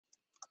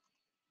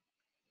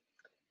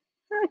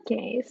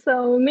Okay,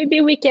 so maybe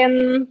we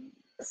can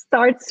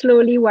start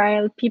slowly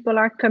while people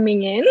are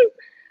coming in.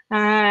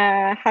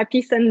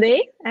 Happy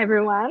Sunday,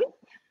 everyone.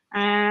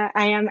 I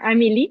am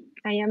Amélie.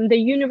 I am the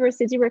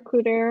university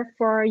recruiter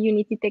for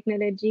Unity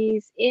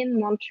Technologies in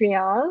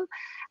Montreal.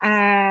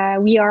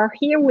 We are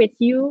here with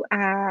you.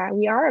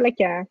 We are like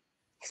a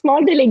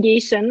small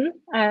delegation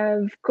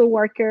of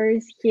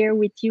co-workers here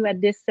with you at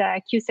this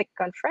CUSEC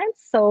conference.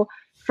 So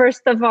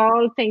first of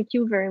all, thank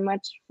you very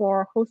much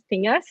for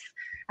hosting us.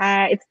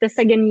 It's the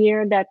second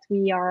year that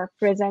we are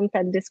present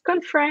at this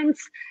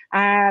conference.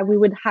 We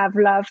would have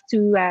loved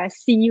to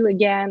see you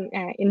again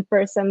in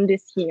person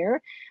this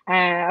year.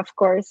 Of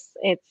course,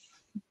 it's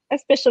a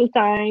special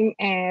time,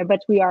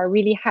 but we are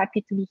really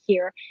happy to be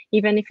here,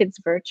 even if it's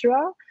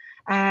virtual.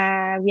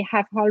 We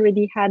have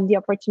already had the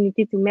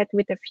opportunity to meet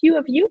with a few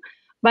of you,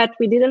 but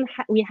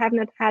we have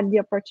not had the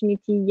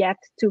opportunity yet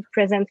to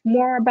present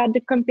more about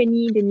the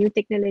company, the new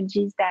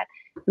technologies that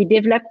we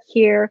developed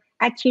here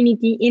at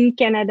Unity in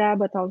Canada,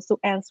 but also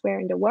elsewhere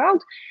in the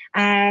world.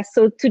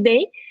 So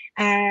today,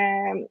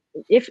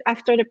 if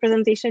after the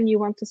presentation you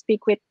want to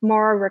speak with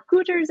more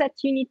recruiters at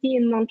Unity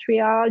in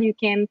Montreal, you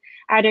can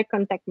either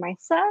contact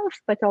myself,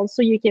 but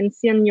also you can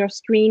see on your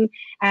screen,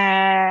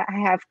 I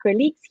have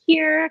colleagues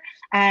here,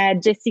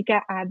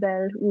 Jessica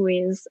Abel, who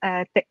is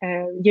a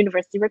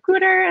university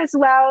recruiter as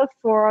well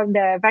for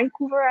the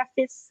Vancouver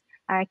office,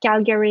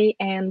 Calgary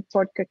and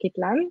Port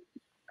Coquitlam.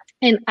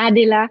 And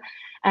Adela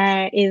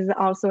is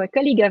also a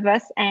colleague of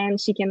us,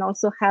 and she can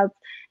also help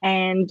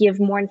and give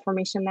more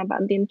information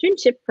about the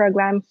internship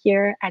program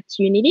here at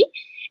Unity.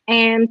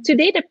 And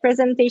today the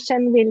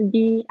presentation will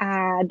be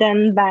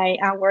done by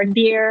our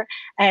dear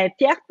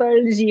Pierre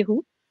Paul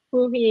Giroux,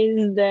 who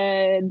is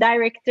the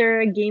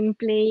director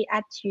gameplay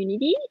at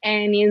Unity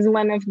and is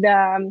one of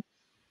the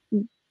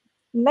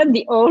not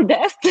the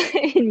oldest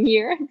in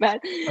here,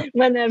 but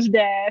one of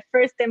the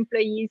first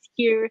employees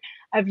here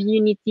of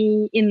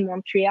Unity in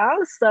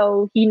Montreal.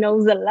 So he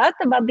knows a lot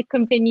about the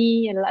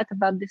company, a lot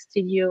about the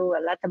studio,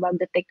 a lot about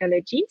the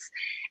technologies.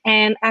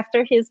 And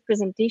after his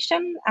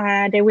presentation,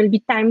 there will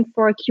be time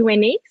for a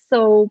Q&A.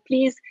 So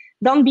please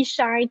don't be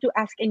shy to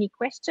ask any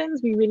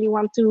questions. We really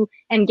want to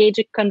engage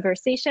a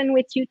conversation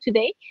with you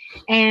today.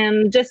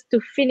 And just to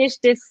finish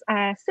this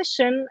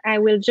session, I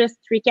will just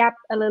recap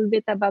a little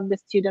bit about the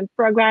student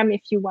program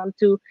if you want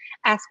to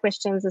ask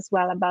questions as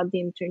well about the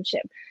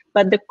internship.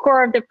 But the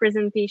core of the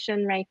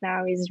presentation right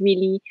now is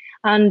really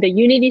on the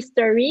Unity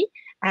story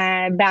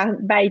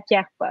by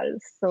Pierre Paul.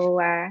 So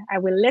I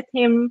will let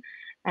him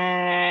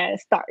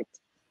start.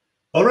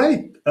 All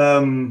right.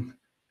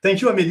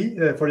 Thank you,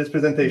 Amélie, for this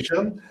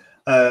presentation.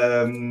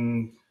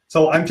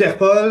 So I'm Pierre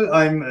Paul.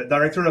 I'm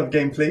director of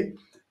gameplay.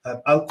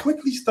 I'll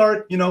quickly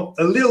start,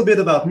 a little bit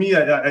about me.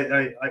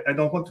 I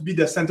don't want to be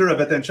the center of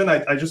attention.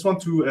 I just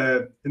want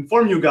to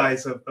inform you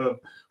guys of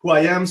who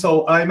I am.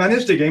 So I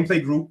manage the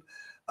gameplay group.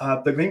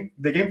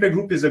 The gameplay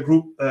group is a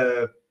group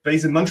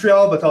based in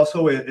Montreal, but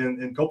also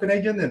in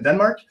Copenhagen, in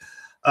Denmark.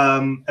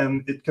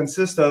 And it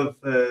consists of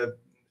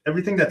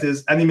everything that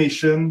is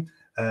animation,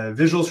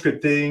 visual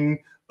scripting,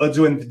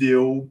 audio and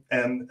video,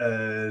 and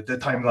the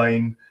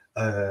timeline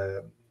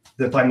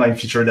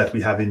feature that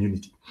we have in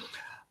Unity.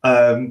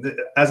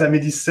 As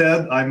Amélie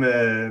said, I'm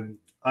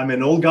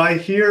an old guy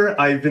here.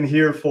 I've been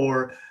here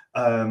for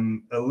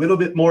a little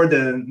bit more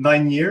than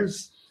 9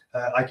 years.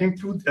 I came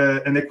through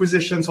an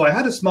acquisition. So I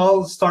had a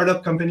small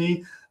startup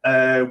company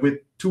with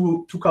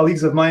two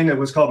colleagues of mine. It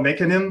was called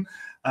Mechanim.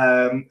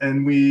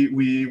 And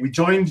we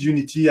joined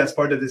Unity as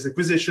part of this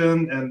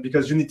acquisition, and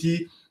because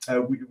Unity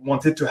we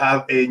wanted to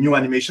have a new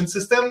animation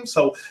system.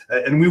 So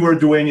and we were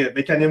doing it.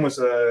 Mechanim was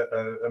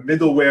a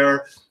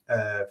middleware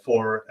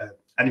for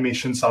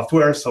animation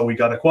software. So we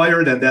got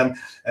acquired, and then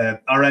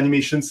our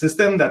animation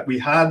system that we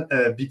had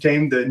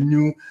became the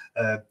new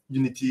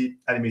Unity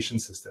animation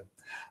system.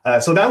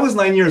 So that was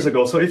 9 years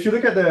ago. So if you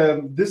look at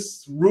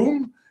this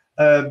room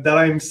that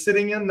I'm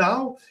sitting in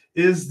now,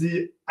 is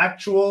the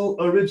actual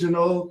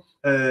original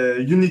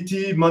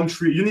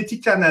Unity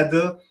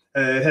Canada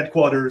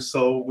headquarters.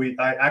 So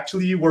I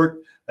actually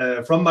worked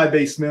from my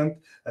basement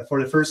for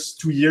the first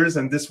 2 years,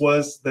 and this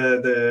was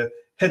the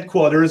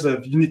headquarters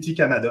of Unity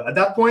Canada. At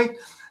that point,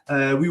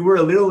 we were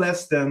a little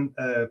less than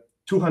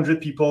 200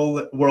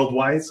 people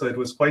worldwide, so it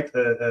was quite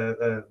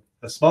a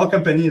small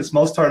company, a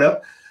small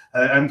startup.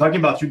 I'm talking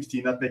about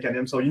Unity, not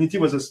Mechanim. So Unity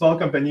was a small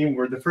company. We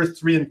were the first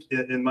 3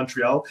 in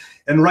Montreal.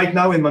 And right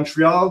now in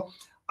Montreal,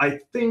 I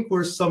think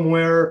we're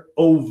somewhere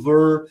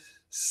over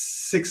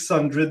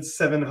 600,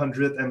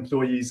 700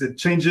 employees. It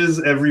changes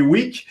every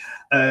week,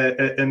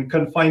 and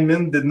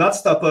confinement did not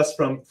stop us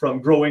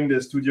from growing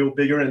the studio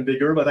bigger and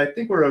bigger, but I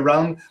think we're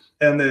around,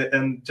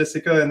 and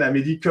Jessica and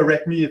Amélie,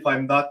 correct me if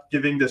I'm not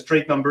giving the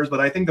straight numbers, but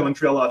I think the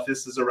Montreal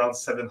office is around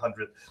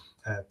 700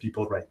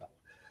 people right now.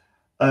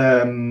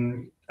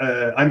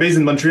 I'm based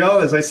in Montreal,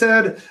 as I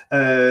said,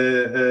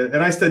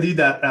 and I studied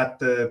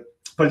at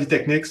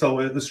Polytechnic.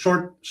 So the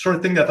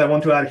short thing that I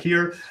want to add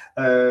here,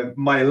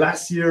 my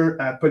last year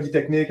at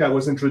Polytechnic, I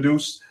was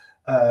introduced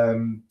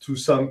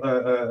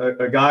to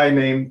a guy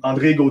named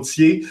André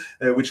Gauthier,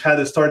 which had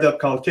a startup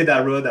called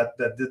Kedara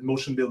that did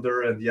motion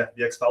builder and the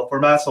FBX file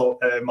format. So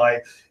my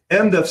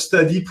end of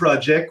study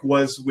project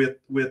was with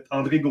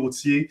André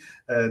Gauthier.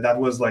 That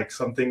was like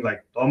something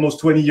like almost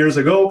 20 years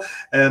ago.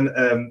 And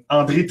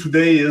André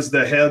today is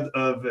the head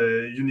of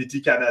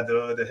Unity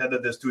Canada, the head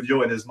of the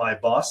studio, and is my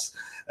boss.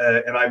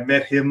 And I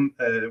met him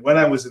when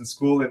I was in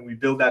school, and we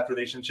built that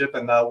relationship.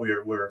 And now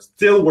we're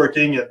still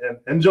working and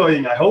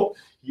enjoying, I hope.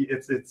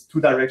 It's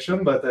two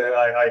direction, but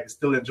I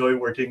still enjoy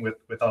working with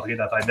André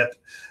that I met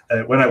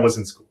when I was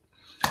in school.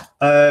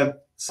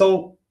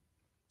 So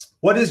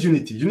what is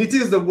Unity? Unity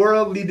is the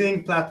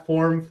world-leading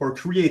platform for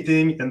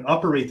creating and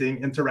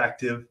operating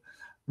interactive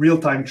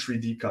real-time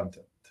 3D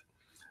content.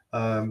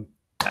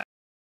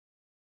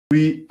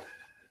 We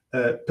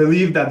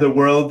believe that the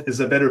world is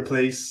a better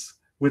place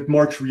with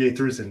more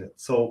creators in it.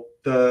 So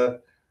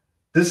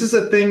this is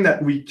a thing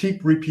that we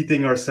keep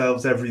repeating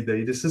ourselves every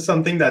day. This is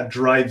something that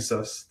drives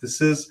us.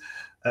 This is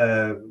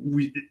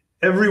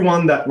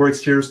everyone that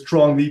works here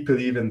strongly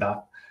believe in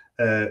that.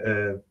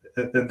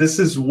 And this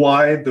is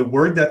why the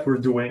work that we're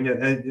doing,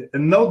 and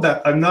note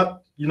that I'm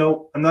not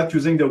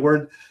using the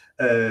word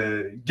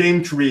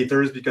game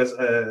creators, because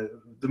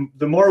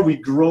the more we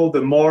grow,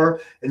 the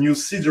more, and you'll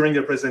see during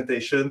the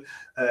presentation,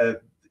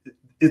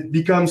 it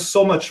becomes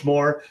so much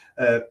more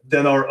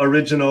than our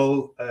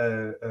original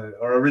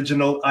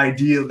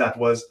ideal that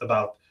was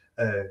about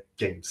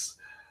games.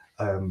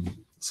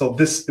 So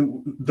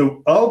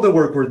all the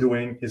work we're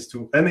doing is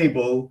to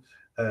enable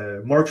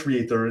more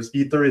creators.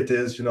 Either it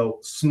is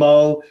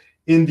small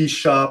indie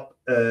shop,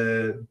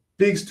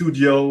 big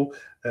studio,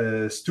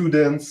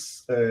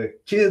 students,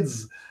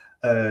 kids.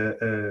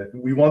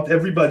 We want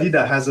everybody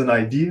that has an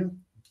idea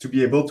to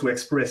be able to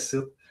express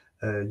it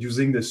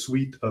using the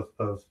suite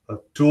of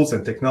tools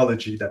and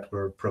technology that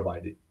we're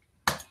providing.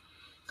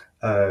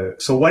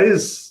 So what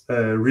is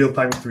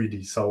real-time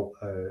 3D? So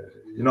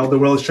the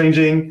world is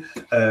changing.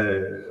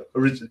 It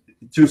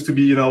used to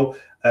be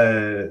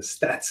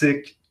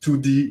static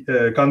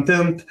 2D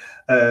content.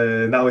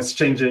 Now it's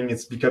changing.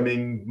 It's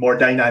becoming more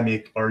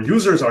dynamic. Our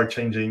users are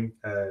changing.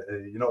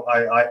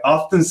 I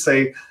often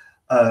say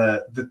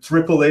the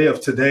AAA of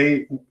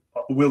today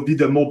will be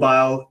the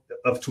mobile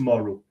of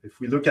tomorrow. If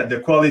we look at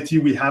the quality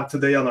we have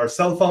today on our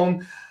cell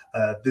phone,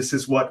 this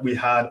is what we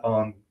had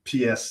on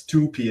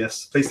PS2,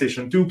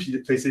 PlayStation 2,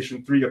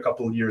 PlayStation 3 a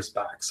couple of years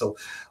back. So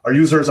our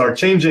users are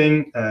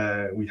changing.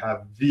 We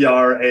have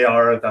VR,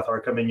 AR that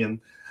are coming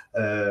in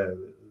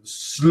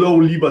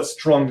slowly but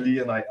strongly,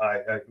 and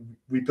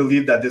we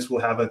believe that this will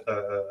have a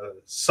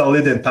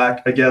solid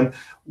impact, again,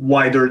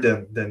 wider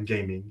than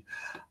gaming.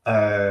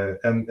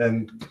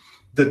 And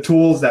the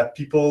tools that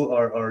people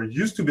are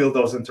used to build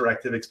those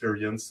interactive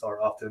experiences are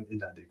often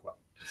inadequate.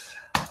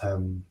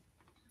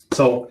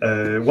 So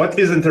what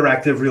is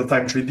interactive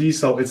real-time 3D?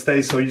 So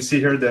you see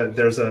here that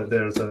there's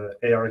a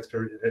AR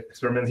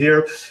experiment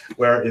here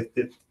where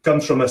it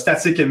comes from a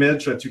static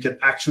image that you can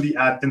actually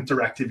add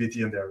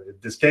interactivity in there. In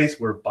this case,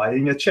 we're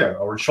buying a chair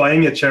or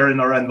trying a chair in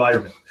our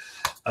environment.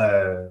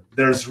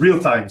 There's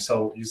real-time.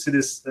 So you see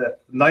this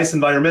nice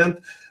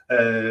environment.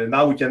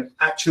 Now we can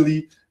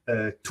actually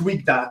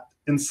tweak that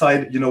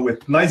inside,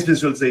 with nice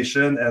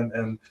visualization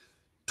and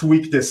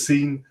tweak the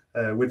scene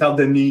without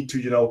the need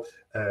to,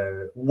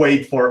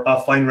 wait for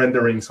offline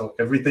rendering. So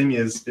everything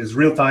is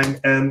real time,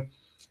 and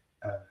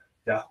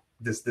yeah,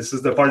 this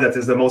is the part that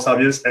is the most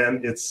obvious,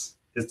 and it's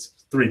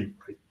 3D,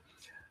 right?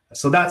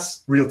 So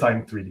that's real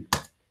time 3D.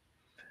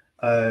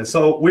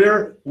 So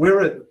we're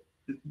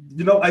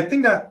I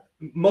think that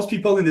most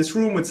people in this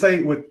room would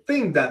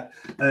think that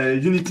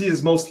Unity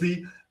is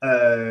mostly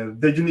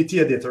the Unity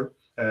editor.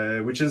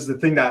 Which is the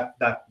thing that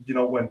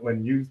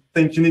when you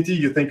think Unity,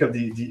 you think of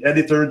the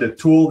editor, the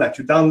tool that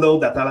you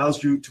download that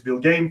allows you to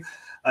build game.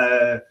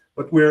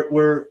 But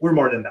we're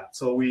more than that.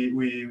 So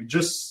we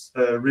just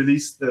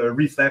released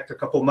Reflect a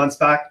couple months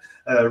back.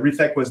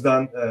 Reflect was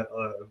done.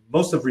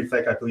 Most of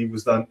Reflect, I believe,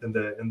 was done in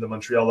the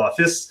Montreal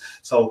office.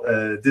 So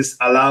this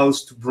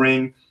allows to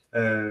bring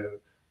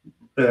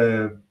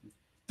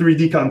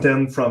 3D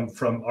content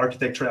from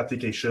architecture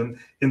application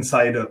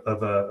inside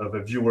of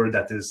a viewer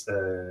that is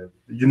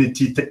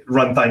Unity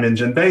runtime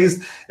engine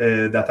based,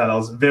 that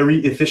allows very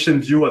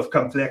efficient view of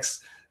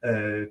complex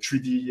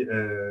 3D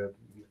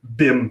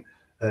BIM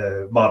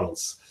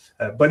models.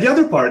 But the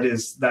other part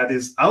is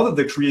out of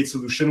the create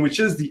solution, which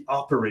is the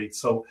operate.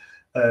 So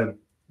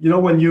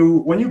when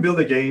you build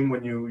a game,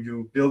 when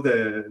you build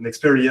an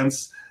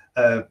experience,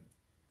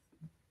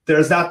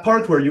 there's that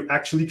part where you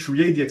actually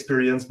create the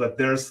experience, but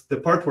there's the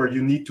part where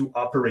you need to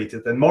operate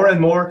it. And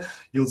more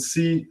you'll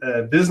see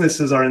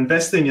businesses are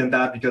investing in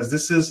that, because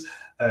this is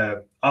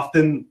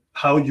often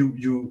how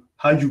you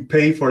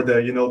pay for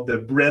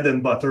the bread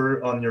and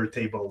butter on your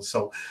table.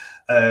 So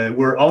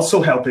we're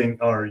also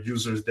helping our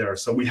users there.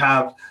 So we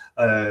have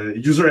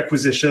user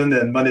acquisition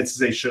and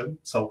monetization.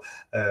 So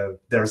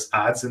there's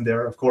ads in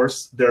there, of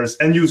course. There's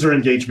end user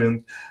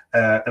engagement,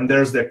 and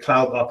there's the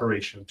cloud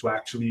operation to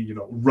actually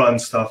run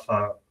stuff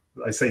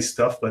I say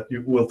stuff, but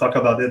we'll talk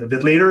about it a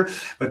bit later,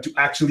 but to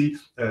actually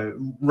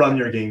run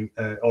your game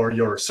or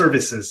your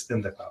services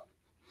in the cloud.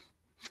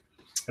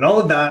 And all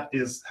of that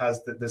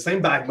has the same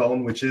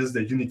backbone, which is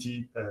the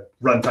Unity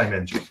runtime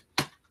engine.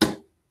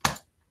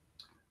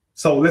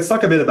 So let's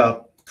talk a bit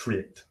about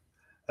Create.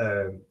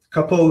 For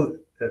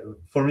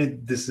me,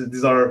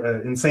 these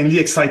are insanely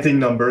exciting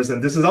numbers,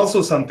 and this is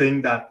also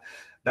something that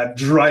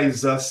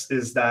drives us,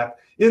 is that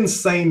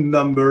insane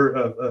number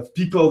of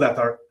people that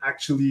are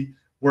actually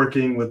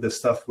working with the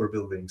stuff we're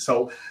building.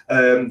 So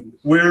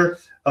we're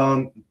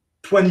on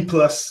 20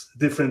 plus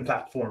different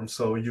platforms.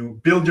 So you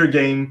build your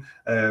game,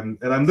 and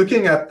I'm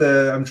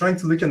trying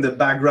to look in the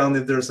background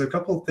if there's a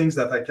couple of things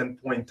that I can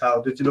point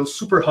out. But,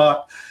 Super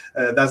Hot,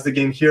 that's the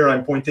game here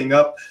I'm pointing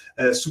up.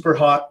 Super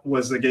Hot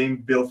was a game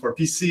built for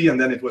PC, and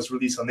then it was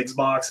released on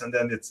Xbox, and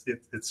then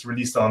it's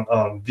released on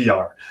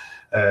VR.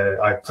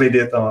 I played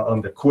it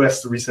on the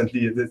Quest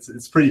recently.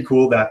 It's pretty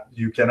cool that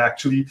you can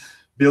actually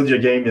build your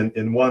game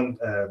in one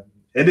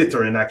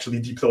editor and actually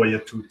deploy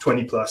it to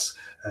 20 plus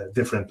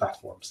different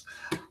platforms.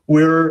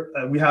 We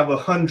have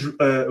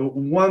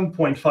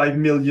 1.5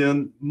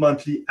 million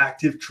monthly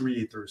active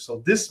creators.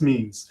 So this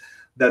means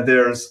that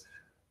there's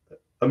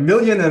 1.5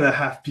 million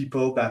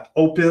people that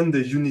open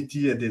the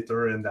Unity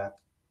editor and that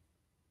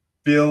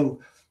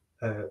build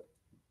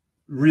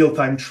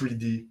real-time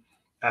 3D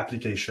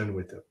application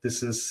with it.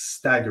 This is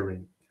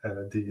staggering.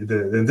 And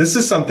this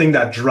is something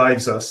that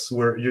drives us.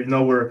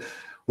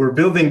 We're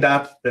building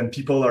that, and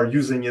people are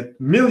using it.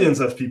 Millions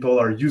of people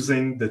are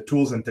using the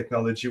tools and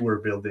technology we're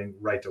building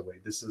right away.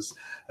 This is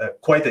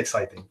quite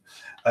exciting.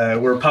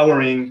 We're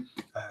powering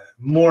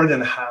more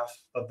than half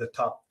of the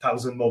top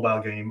 1,000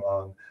 mobile game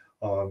on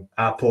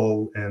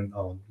Apple and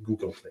on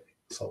Google Play.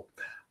 So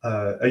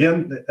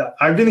again,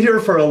 I've been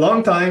here for a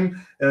long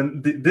time,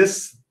 and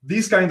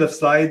these kind of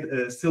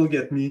slides still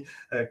get me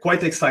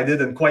quite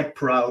excited and quite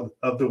proud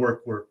of the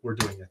work we're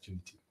doing at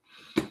Unity.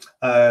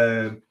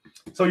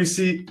 So you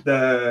see,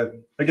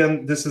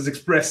 again, this is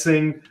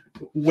expressing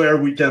where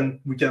we can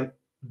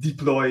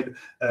deploy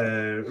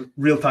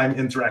real-time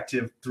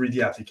interactive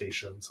 3D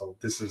application. So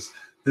this is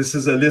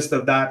a list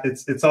of that.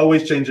 It's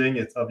always changing.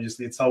 It's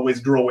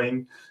always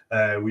growing.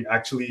 We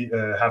actually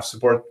have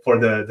support for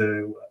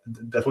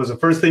that was the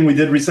first thing we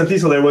did recently.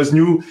 So there was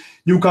new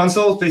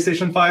console,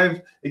 PlayStation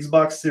 5,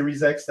 Xbox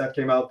Series X that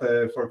came out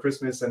for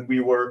Christmas, and we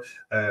were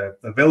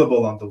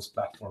available on those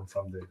platforms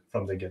from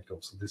the get-go.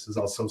 So this is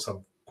also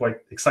some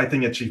quite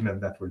exciting achievement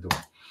that we're doing.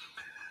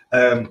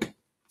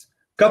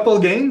 Couple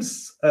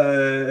games,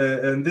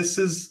 and this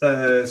is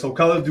so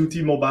Call of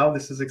Duty Mobile.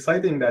 This is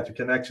exciting that you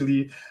can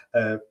actually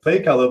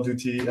play Call of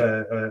Duty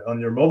on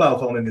your mobile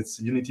phone, and it's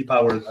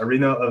Unity-powered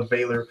Arena of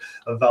Valor.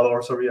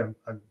 Sorry,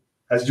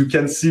 as you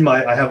can see,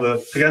 I have a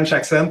French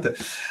accent,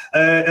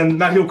 and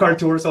Mario Kart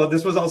Tour. So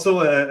this was also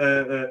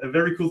a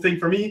very cool thing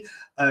for me.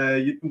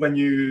 When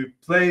you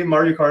play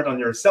Mario Kart on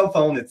your cell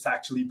phone, it's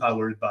actually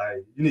powered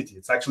by Unity.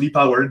 It's actually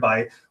powered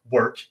by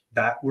work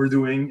that we're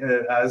doing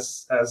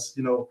as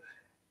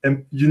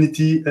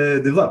Unity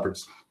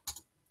developers.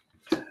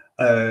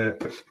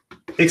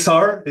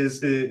 XR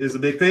is a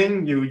big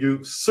thing.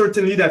 You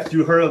certainly that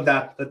you heard of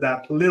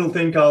that little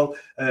thing called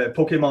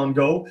Pokemon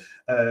Go.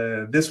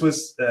 This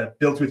was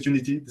built with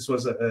Unity. This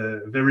was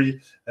a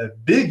very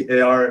big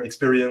AR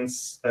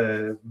experience,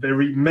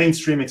 very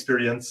mainstream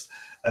experience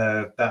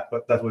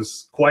that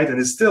was quite and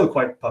is still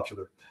quite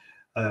popular.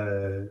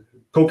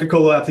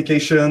 Coca-Cola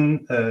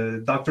application,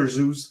 Dr.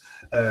 Zeus.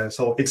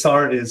 So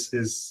XR is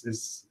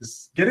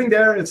getting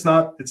there. It's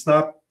not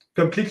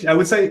completely. I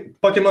would say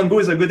Pokemon Go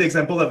is a good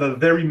example of a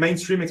very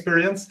mainstream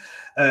experience.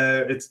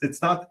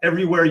 It's not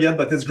everywhere yet,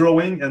 but it's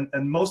growing,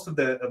 and most of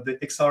the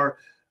XR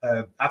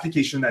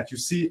application that you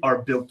see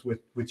are built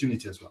with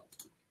Unity as well.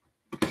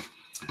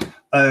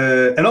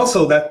 And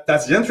also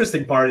that's the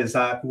interesting part, is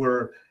that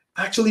we're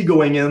actually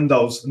going in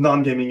those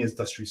non-gaming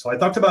industries. So I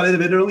talked about it a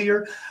bit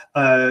earlier,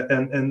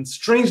 and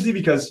strangely,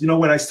 because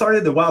when I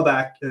started a while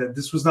back,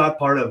 this was not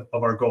part of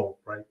our goal,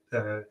 right?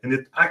 And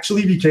it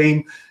actually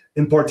became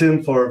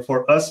important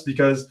for us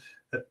because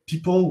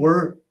people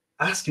were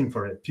asking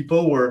for it.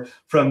 People were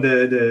from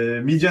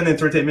the media and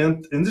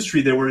entertainment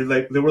industry. They were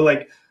like,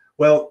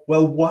 well,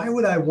 why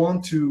would I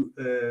want to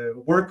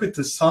work with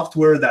the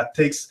software that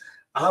takes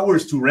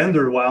hours to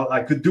render while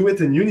I could do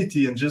it in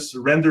Unity and just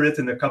render it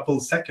in a couple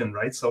seconds,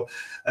 right? So,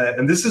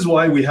 and this is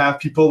why we have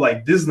people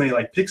like Disney,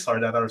 like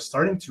Pixar, that are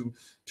starting to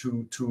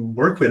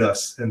work with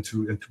us and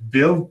to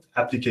build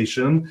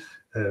application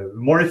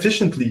more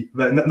efficiently.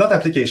 Not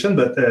application,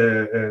 but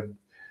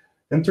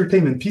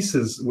entertainment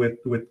pieces with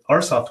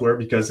our software,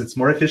 because it's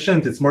more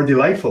efficient, it's more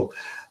delightful.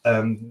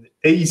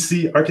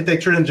 AEC,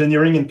 architecture,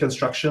 engineering, and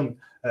construction.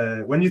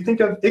 When you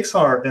think of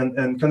XR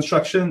and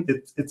construction,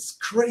 it's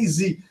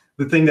crazy.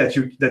 The thing that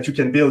you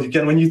can build,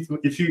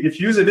 if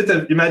you use a bit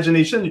of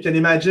imagination, you can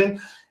imagine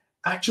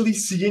actually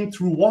seeing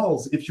through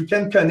walls. If you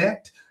can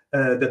connect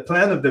the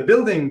plan of the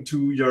building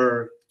to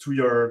your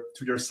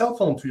cell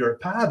phone, to your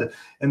pad,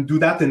 and do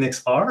that in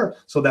XR,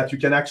 so that you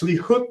can actually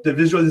hook the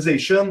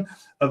visualization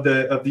of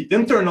the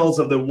internals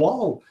of the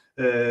wall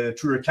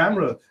through a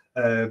camera,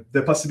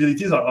 the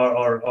possibilities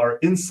are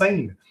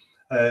insane.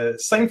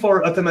 Same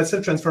for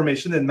automotive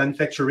transformation and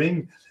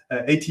manufacturing,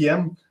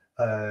 ATM.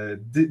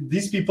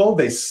 These people,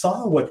 they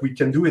saw what we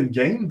can do in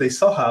game. They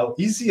saw how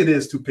easy it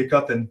is to pick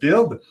up and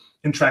build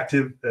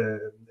interactive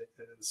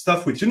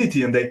stuff with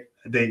Unity, and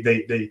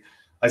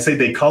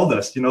they called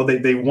us. You know,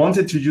 they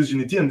wanted to use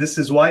Unity, and this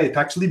is why it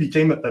actually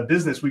became a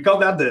business. We call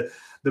that the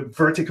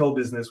vertical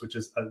business, which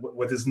is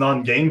what is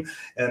non-game,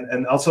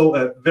 and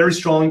also very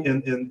strong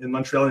in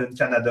Montreal and in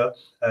Canada.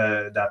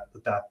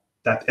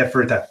 That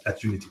effort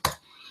at Unity.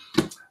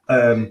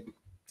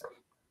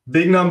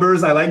 Big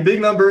numbers. I like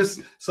big numbers.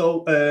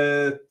 So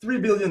 3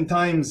 billion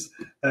times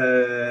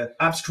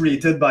apps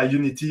created by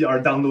Unity are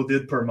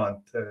downloaded per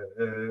month.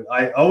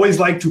 I always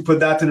like to put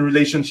that in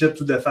relationship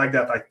to the fact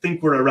that I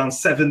think we're around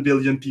 7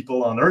 billion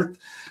people on Earth.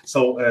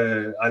 So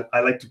I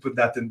like to put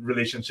that in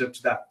relationship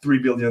to that 3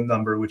 billion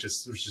number, which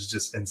is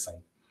just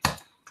insane.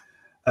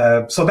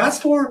 So that's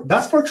for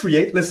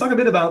Create. Let's talk a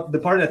bit about the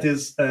part that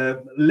is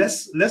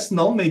less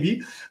known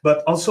maybe,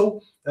 but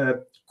also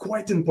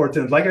quite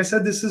important. Like I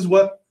said, this is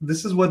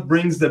what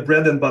brings the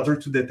bread and butter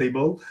to the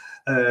table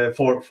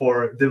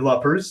for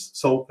developers.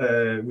 So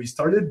we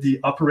started the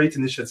Operate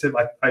initiative.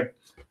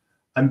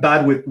 I'm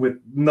bad with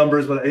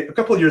numbers, but a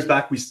couple of years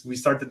back we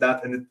started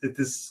that, and it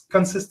is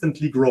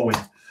consistently growing.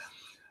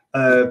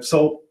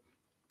 So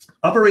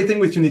operating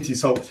with Unity.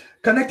 So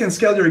connect and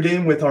scale your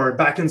game with our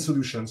backend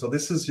solution. So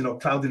this is,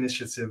 cloud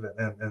initiative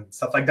and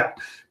stuff like that.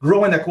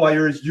 Grow and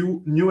acquire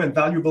new and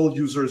valuable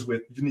users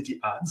with Unity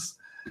ads.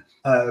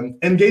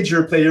 Engage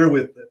your player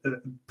with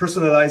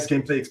personalized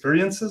gameplay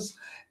experiences,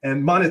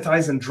 and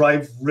monetize and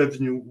drive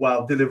revenue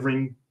while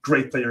delivering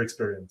great player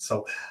experience.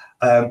 So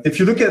if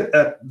you look at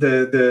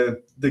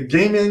the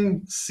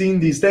gaming scene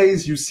these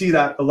days, you see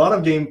that a lot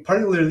of game,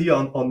 particularly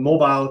on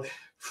mobile,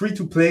 free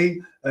to play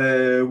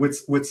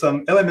with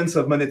some elements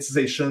of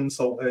monetization.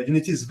 So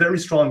Unity is very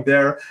strong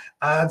there.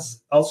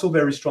 Ads also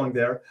very strong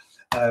there.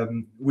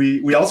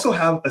 We also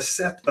have a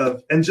set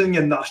of engine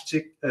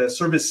agnostic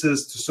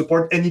services to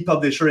support any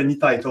publisher, any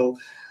title.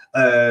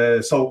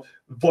 So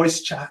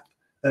voice chat.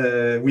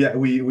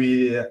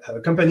 We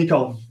a company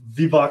called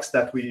Vivox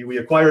that we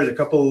acquired a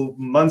couple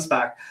months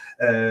back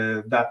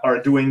that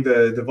are doing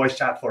the voice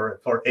chat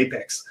for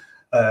Apex.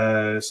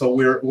 So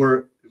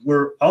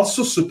we're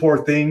also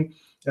supporting.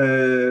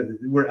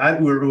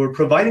 We're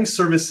providing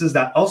services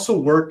that also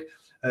work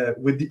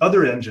with the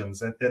other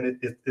engines, and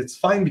it's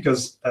fine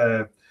because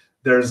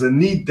there's a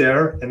need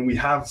there, and we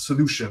have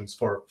solutions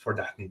for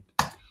that need.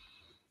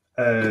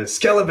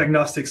 Scale of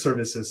agnostic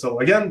services. So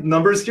again,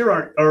 numbers here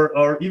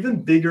are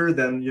even bigger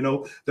than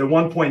the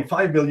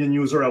 1.5 million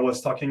user I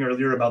was talking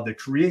earlier about the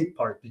Create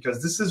part,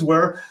 because this is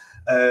where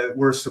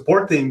we're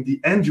supporting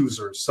the end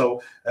users.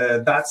 So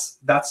that's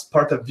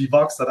part of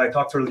Vivox that I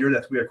talked earlier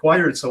that we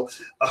acquired. So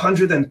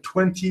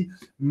 120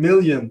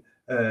 million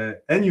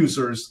end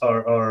users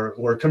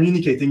were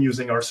communicating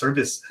using our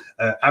service,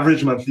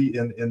 average monthly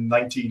in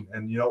 19.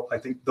 And I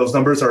think those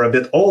numbers are a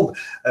bit old.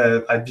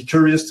 I'd be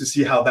curious to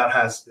see how that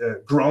has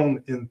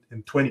grown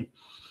in 20.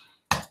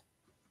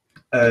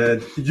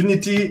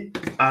 Unity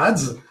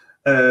ads.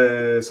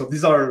 So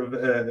these are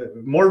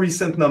more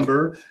recent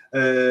number.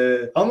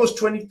 Almost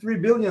 23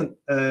 billion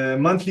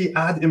monthly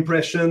ad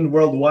impression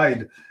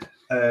worldwide.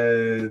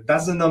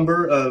 That's the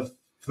number of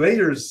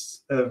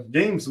players of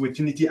games with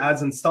Unity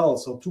ads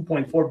installed, so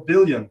 2.4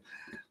 billion,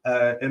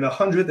 and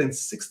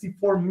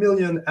 164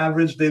 million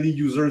average daily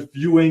users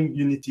viewing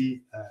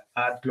Unity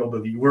ad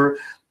globally.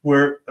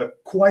 We're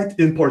quite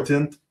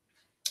important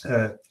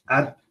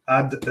ad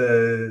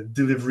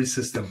delivery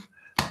system.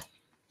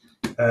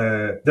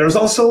 There's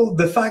also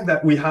the fact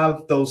that we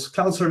have those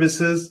cloud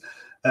services.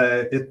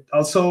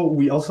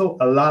 We also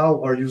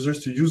allow our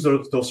users to use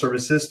those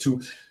services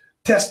to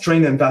test,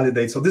 train, and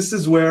validate. So this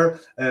is where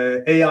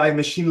AI,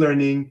 machine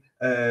learning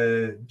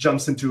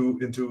jumps into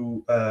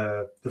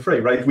the fray,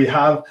 right? We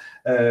have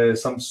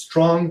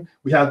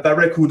we have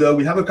Barracuda,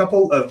 we have a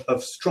couple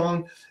of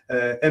strong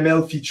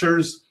ML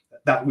features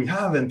that we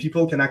have, and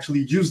people can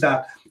actually use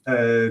that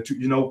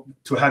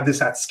to have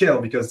this at scale,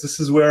 because this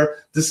is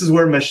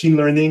where machine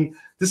learning,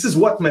 this is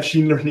what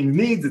machine learning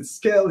needs. It's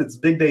scale, it's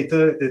big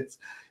data,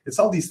 it's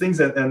all these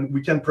things, and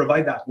we can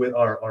provide that with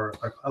our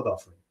cloud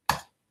offering.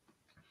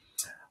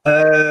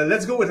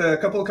 Let's go with a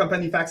couple of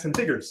company facts and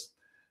figures.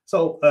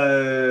 So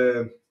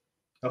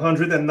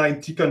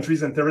 190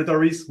 countries and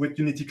territories with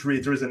Unity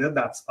creators in it.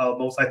 That's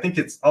almost, I think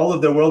it's all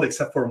of the world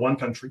except for one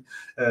country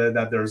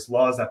that there's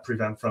laws that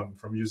prevent from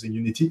using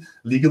Unity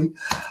legally.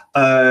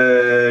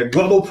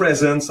 Global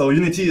presence. So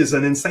Unity is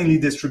an insanely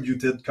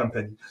distributed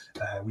company.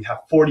 We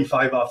have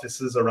 45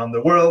 offices around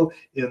the world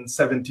in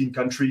 17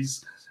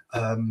 countries.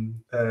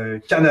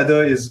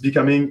 Canada is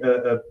becoming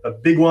a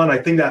big one. I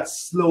think that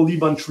slowly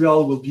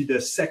Montreal will be the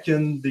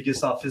second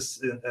biggest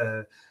office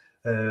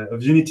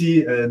of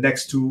Unity,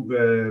 next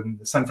to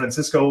San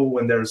Francisco,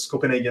 and there's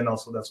Copenhagen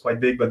also, that's quite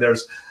big, but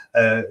there's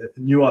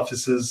new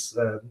offices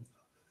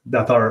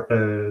that are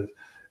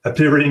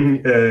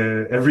appearing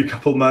every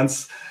couple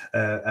months.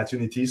 at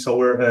Unity.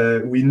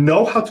 So we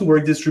know how to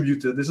work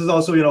distributed. This is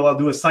also, I'll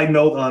do a side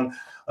note on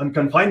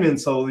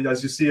confinement. So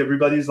as you see,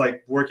 everybody's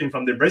like working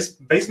from their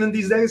basement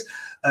these days.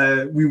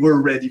 We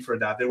were ready for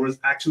that. There was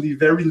actually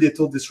very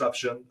little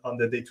disruption on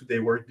the day-to-day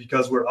work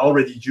because we're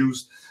already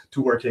used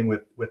to working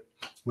with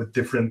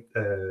different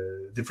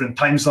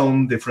time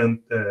zone,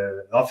 different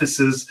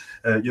offices.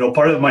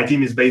 Part of my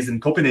team is based in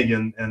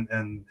Copenhagen,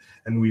 and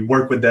we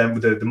work with them.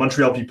 The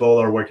Montreal people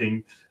are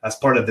working as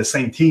part of the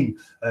same team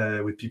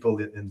with people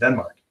in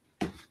Denmark.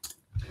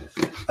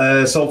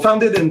 So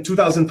founded in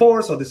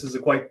 2004, so this is a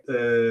quite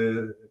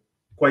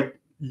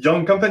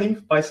young company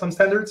by some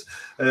standards.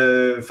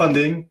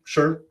 Funding,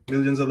 sure,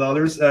 millions of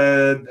dollars,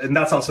 and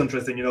that's also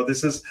interesting.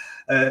 This is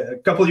a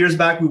couple years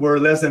back we were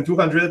less than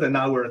 200, and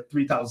now we're at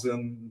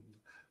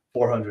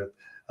 3,400.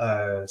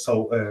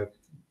 So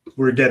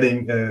we're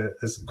getting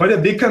quite a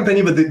big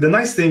company. But the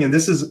nice thing, and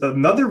this is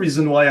another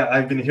reason why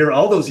I've been here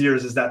all those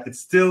years, is that it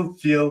still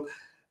feels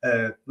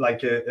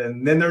like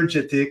an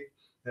energetic,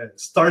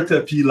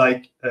 startup-y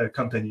like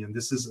company, and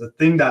this is a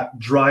thing that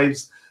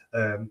drives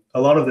a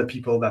lot of the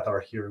people that are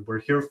here. We're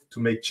here to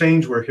make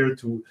change. We're here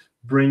to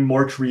bring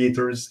more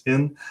creators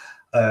in,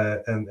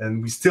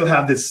 and we still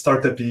have this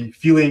startup-y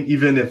feeling,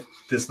 even if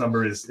this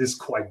number is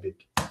quite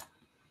big.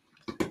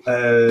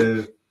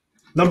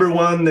 Number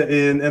one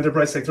in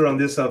enterprise sector on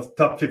this of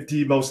top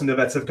 50 most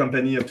innovative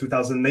company of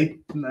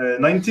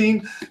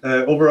 2019.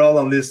 Overall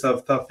on list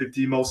of top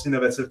 50 most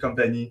innovative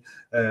company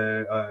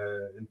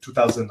in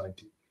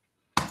 2019.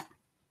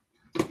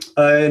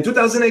 In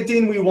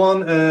 2018, we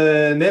won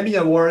an Emmy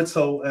Award.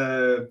 So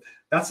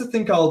that's a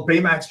thing called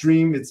Baymax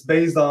Dream. It's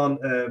based on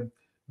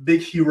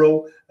Big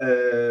Hero,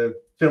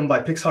 filmed by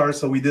Pixar.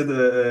 So we did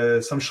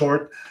some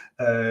short,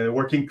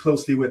 working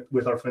closely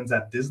with our friends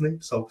at Disney.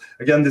 So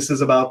again, this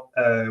is about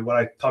what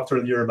I talked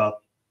earlier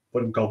about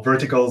what we call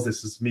verticals.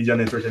 This is media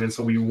and entertainment.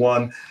 So we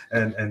won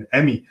an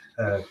Emmy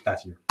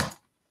that year.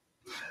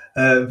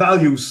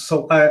 Values.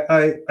 So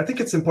I think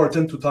it's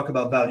important to talk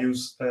about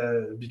values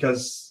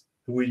because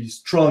we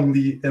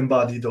strongly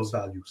embody those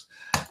values.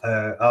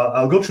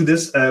 I'll go through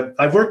this.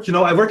 I've worked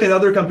in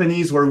other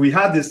companies where we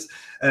had this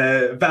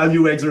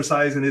value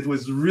exercise, and it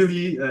was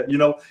really,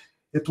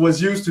 it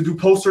was used to do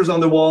posters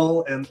on the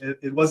wall, and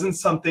it wasn't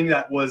something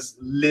that was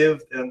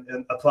lived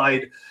and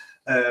applied.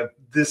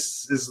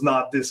 This is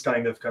not this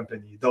kind of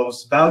company.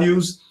 Those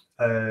values,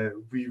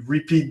 we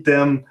repeat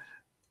them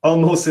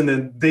almost in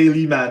a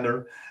daily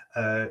manner.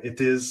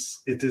 It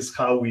is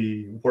how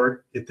we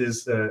work. It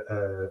is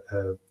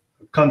a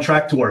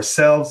contract to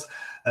ourselves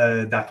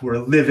that we're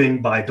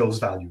living by those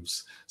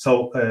values.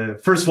 So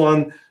first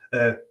one,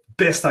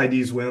 best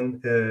ideas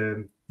win.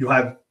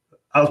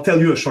 I'll tell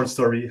you a short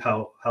story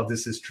how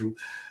this is true.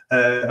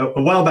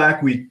 A while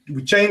back, we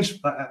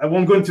changed. I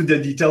won't go into the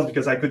details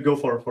because I could go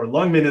for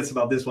long minutes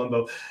about this one.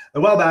 But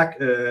a while back,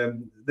 the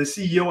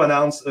CEO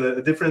announced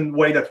a different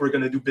way that we're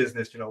going to do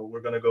business.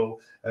 We're going to go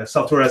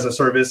software as a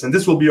service, and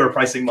this will be our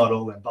pricing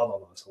model, and blah blah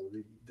blah. So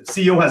the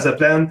CEO has a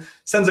plan,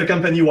 sends a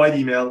company-wide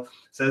email,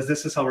 says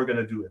this is how we're going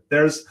to do it.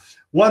 There's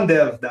one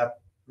dev that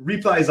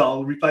replies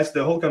to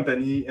the whole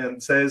company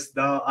and says,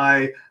 "No,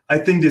 I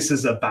think this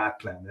is a bad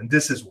plan, and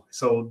this is why."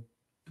 So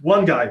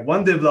one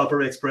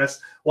developer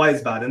expressed why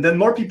it's bad, and then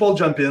more people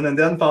jump in, and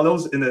then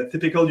follows in a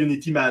typical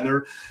Unity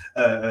manner,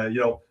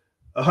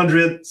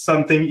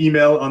 100-something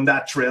email on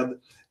that thread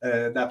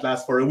that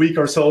lasts for a week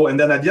or so, and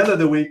then at the end of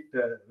the week,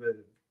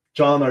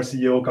 John, our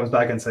CEO, comes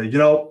back and says,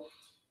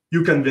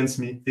 you convinced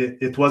me.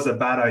 It was a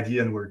bad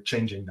idea, and we're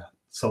changing that.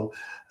 So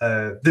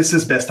this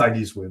is best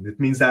ideas win. It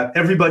means that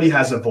everybody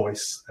has a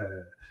voice,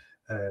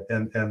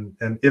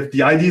 and if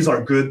the ideas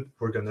are good,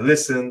 we're going to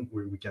listen.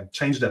 We can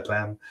change the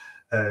plan.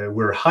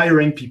 We're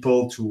hiring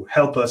people to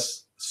help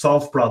us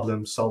solve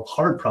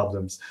hard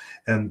problems,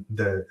 and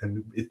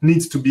it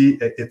needs to be,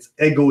 it's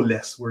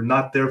ego-less. We're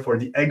not there for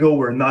the ego.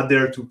 We're not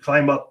there to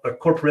climb up a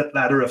corporate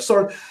ladder of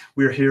sort.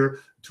 We're here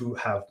to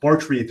have more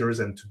creators,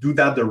 and to do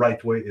that the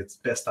right way, it's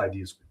best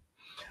ideas win.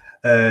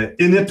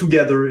 In it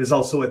together is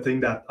also a thing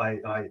that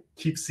I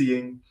keep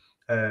seeing.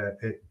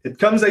 It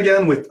comes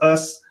again with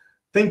us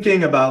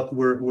thinking about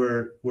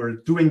we're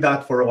doing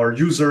that for our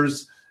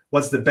users.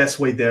 What's the best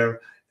way there?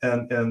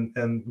 And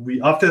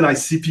I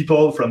see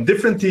people from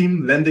different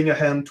teams lending a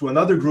hand to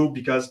another group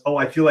because,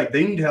 I feel like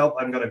they need help.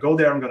 I'm going to go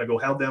there. I'm going to go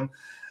help them.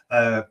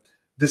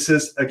 This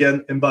is,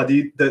 again,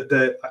 embodied.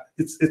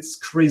 It's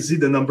crazy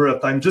the number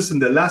of times, just in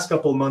the last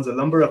couple of months, the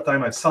number of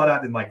times I saw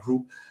that in my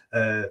group.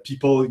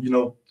 People,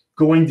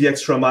 going the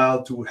extra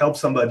mile to help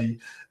somebody.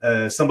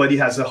 Somebody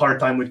has a hard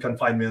time with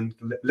confinement,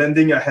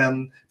 lending a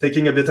hand,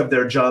 taking a bit of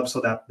their job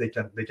so that they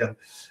can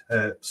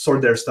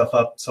sort their stuff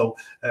up. So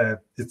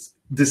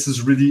this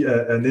is really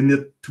an in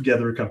it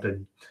together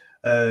company.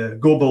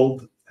 Go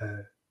bold.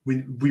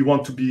 We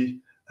want to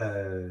be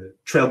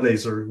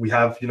trailblazer. We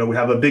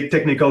have a big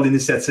technical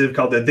initiative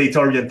called the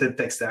data-oriented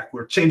tech stack.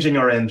 We're changing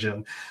our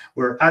engine.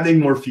 We're adding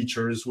more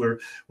features. We're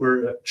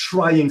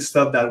trying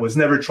stuff that was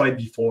never tried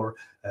before.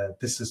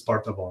 This is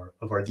part of our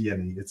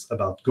DNA. It's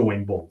about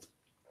going bold.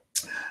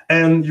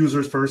 And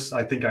users first.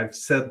 I think I've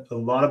said a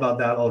lot about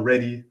that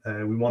already.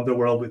 We want the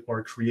world with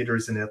more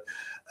creators in it.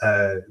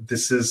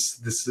 This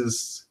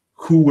is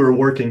who we're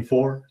working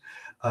for,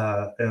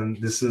 and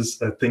this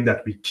is a thing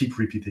that we keep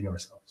repeating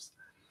ourselves.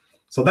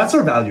 So that's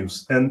our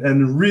values,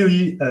 and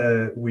really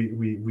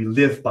we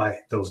live by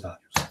those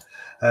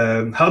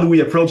values. How do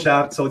we approach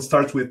that? So it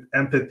starts with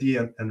empathy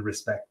and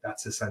respect.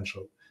 That's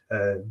essential.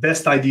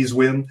 Best ideas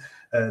win.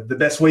 The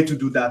best way to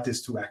do that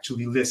is to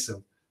actually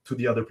listen to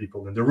the other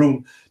people in the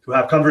room, to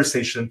have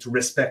conversation, to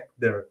respect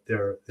their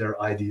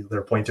idea,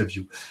 their point of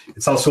view.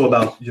 It's also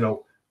about,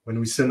 when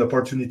we see an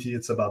opportunity,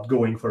 it's about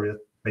going for it,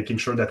 making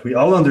sure that we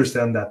all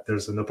understand that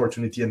there's an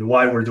opportunity and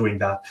why we're doing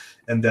that,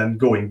 and then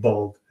going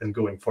bold and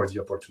going for the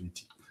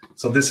opportunity.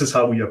 So this is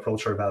how we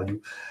approach our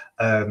value.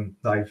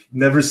 I've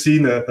never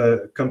seen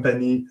a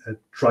company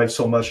drive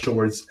so much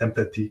towards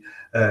empathy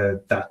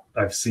that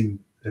I've seen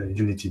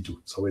Unity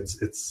do. So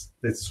it's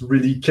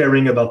really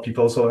caring about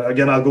people. So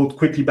again, I'll go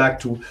quickly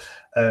back to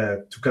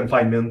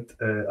confinement.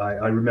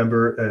 I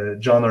remember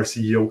John, our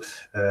CEO,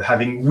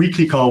 having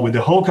weekly call with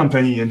the whole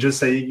company and just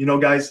saying,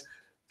 guys,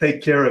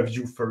 take care of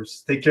you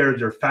first, take care of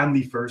your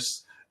family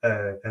first,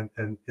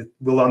 and it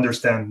will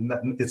understand.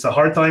 It's a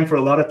hard time for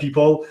a lot of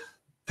people.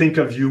 Think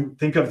of you,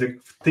 think of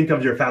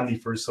your family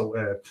first.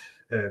 So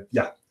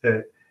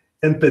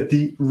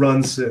empathy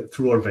runs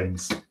through our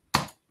veins.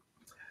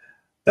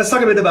 Let's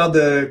talk a bit about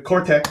the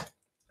core tech.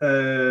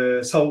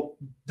 So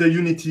the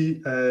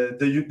Unity,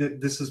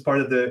 this is part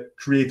of the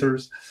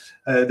creators,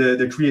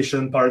 the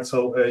creation part.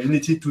 So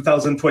Unity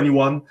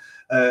 2021.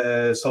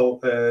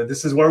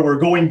 This is where we're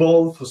going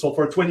bold. So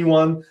for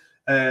 21,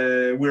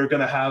 we're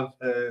going to have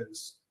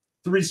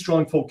 3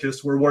 strong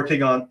focus. We're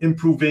working on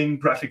improving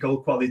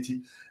graphical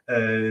quality.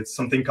 It's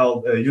something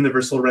called a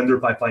universal render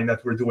pipeline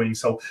that we're doing.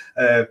 So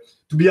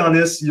to be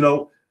honest,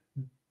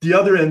 the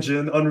other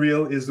engine,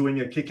 Unreal, is doing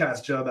a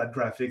kick-ass job at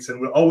graphics,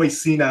 and we're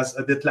always seen as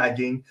a bit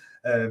lagging.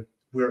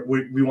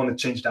 We want to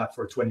change that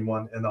for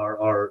 21, and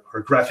our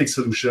graphic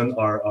solution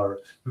are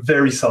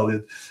very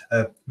solid.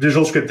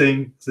 Visual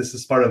scripting, this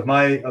is part of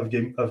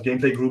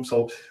gameplay group,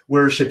 so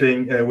we're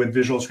shipping with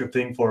visual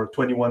scripting for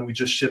 21. We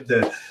just shipped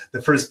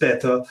the first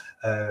beta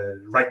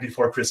right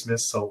before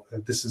Christmas, so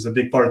this is a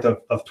big part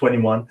of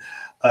 21,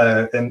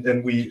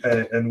 and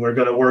we're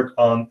going to work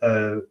on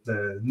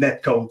the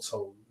net code,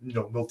 so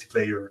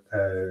multiplayer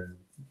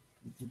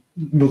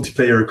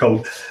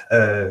code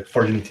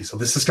for Unity. So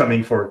this is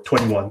coming for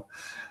 21.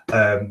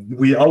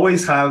 We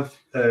always have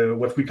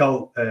what we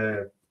call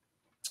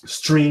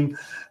stream.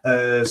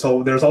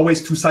 So there's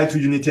always 2 sides to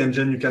Unity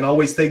engine. You can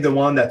always take the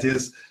one that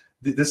is,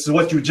 this is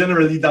what you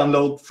generally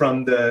download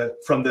from the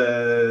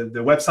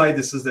website.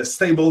 This is the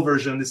stable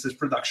version. This is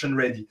production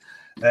ready.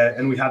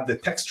 And we have the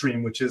tech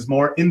stream, which is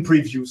more in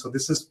preview. So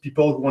this is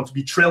people who want to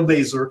be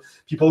trailblazer,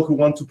 people who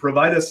want to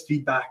provide us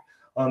feedback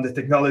on the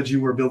technology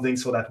we're building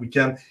so that we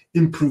can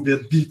improve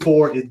it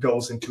before it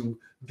goes into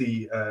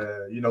the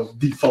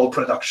default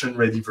production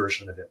ready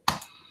version of it.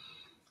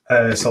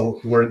 So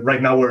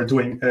right now we're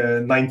doing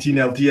 19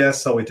 LTS,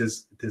 so it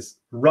is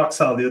rock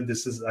solid.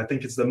 This is, I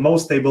think it's the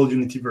most stable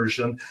Unity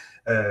version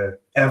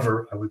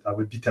ever, I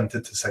would be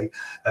tempted to say.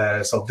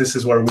 So this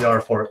is where we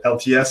are for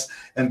LTS,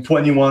 and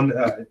 21,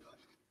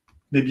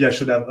 maybe I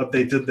should have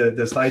updated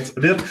the slides a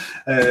bit,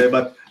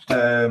 but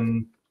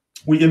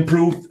we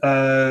improved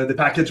the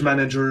package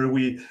manager,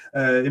 we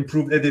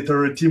improved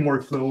editor, team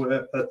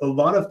workflow, a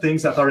lot of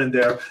things that are in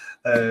there.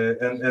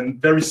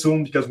 And very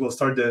soon, because we'll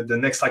start the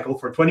next cycle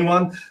for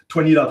 21,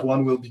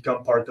 20.1 will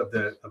become part of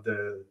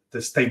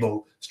the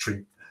stable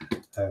stream.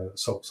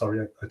 So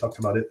sorry, I talked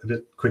about it a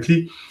bit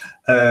quickly.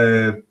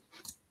 The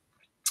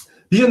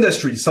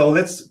industry. So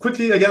let's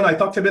quickly, again, I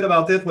talked a bit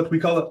about it, what we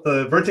call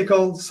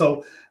vertical.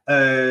 So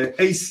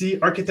AC,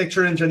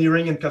 architecture,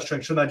 engineering, and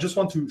construction. I just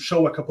want to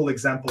show a couple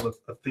examples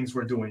of things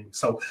we're doing.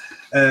 So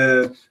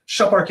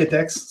shop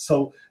architects,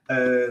 so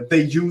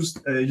they used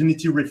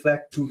Unity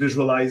Reflect to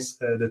visualize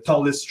the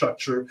tallest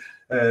structure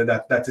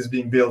that is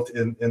being built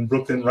in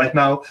Brooklyn right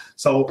now.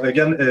 So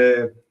again,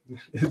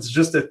 it's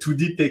just a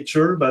 2D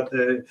picture, but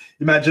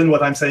imagine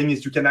what I'm saying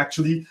is you can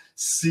actually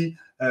see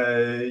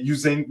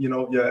using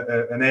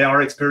an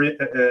AR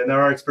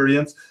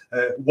experience,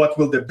 what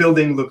will the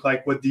building look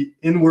like, what the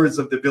inwards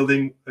of the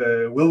building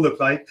will look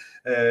like,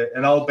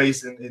 and all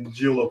based in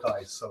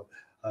geolocalized. So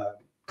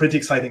pretty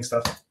exciting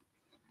stuff.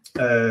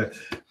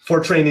 For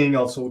training,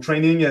 also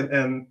training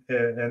and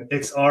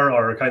XR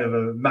are kind of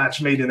a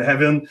match made in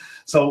heaven.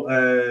 So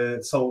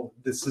so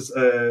this is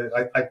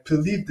I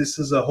believe this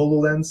is a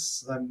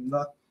HoloLens. I'm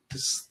not.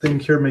 This thing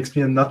here makes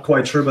me, I'm not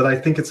quite sure, but I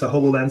think it's a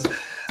HoloLens.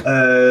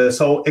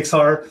 So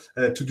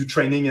XR to do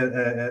training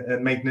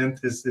and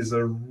maintenance is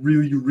a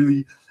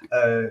really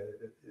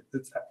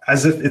it's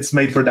as if it's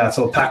made for that.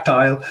 So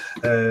Tactile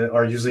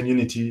are using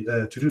Unity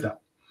to do that.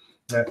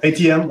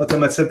 ATM,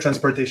 automotive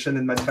transportation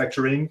and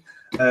manufacturing.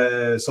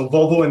 So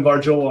Volvo and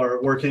Varjo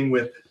are working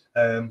with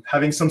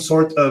having some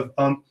sort of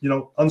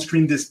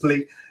on-screen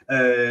display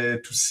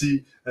to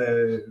see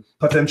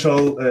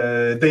potential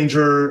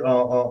danger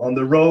on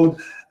the road,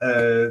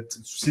 to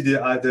see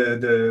the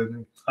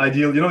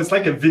ideal, it's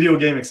like a video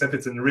game except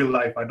it's in real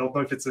life. I don't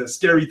know if it's a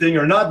scary thing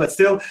or not, but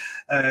still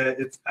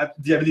it's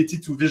the ability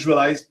to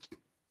visualize,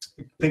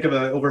 think of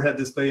an overhead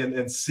display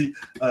and see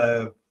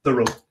the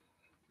road.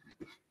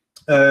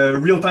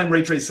 Real-time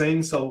ray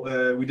tracing.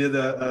 So we did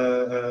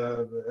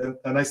a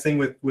nice thing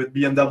with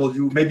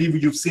BMW. Maybe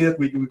you've seen it.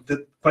 We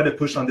did quite a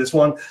push on this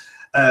one.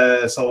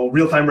 So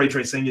real-time ray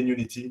tracing in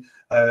Unity.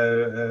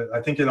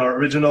 I think in our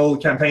original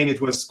campaign, it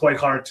was quite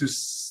hard to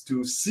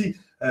see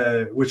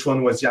which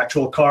one was the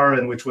actual car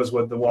and which was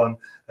the one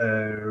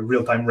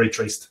real-time ray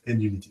traced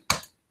in Unity.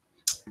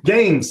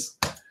 Games.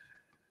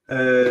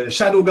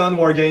 Shadowgun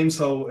war game.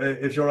 So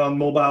if you're on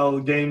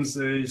mobile games,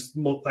 I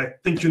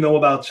think you know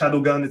about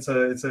Shadowgun.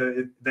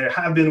 They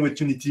have been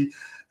with Unity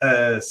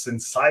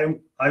since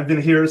I've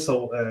been here.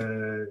 So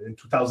in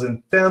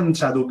 2010,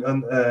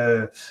 Shadowgun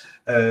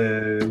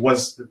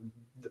was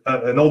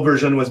an old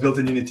version was built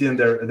in Unity, and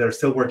they're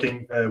still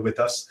working with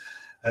us.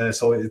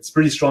 So it's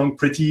pretty strong,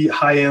 pretty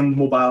high-end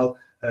mobile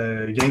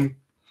game.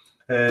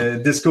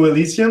 Disco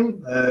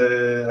Elysium.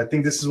 I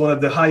think this is one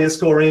of the highest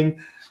scoring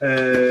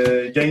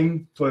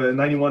game, to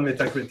 91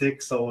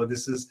 Metacritic. So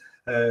this is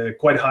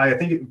quite high. I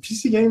think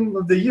PC Game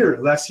of the Year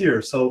last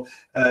year. So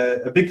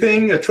a big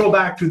thing, a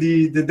throwback to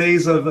the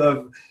days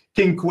of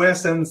King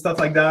Quest and stuff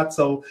like that.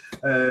 So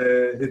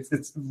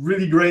it's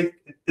really great,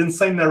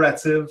 insane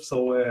narrative.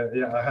 So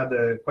yeah, I had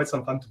quite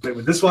some fun to play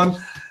with this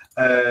one.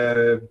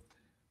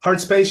 Hard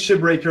Space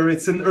Shipbreaker.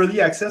 It's in early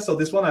access, so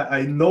this one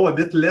I know a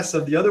bit less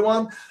of the other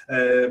one,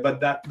 but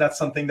that's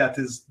something that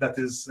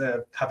is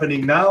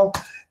happening now.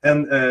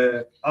 And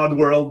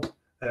Oddworld,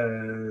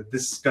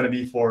 this is going to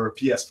be for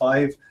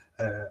PS5.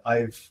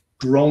 I've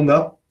grown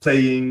up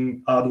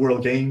playing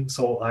Oddworld games,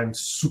 so I'm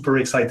super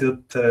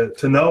excited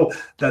to know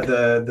that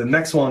the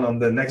next one on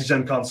the next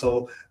gen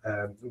console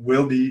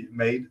will be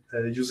made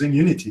using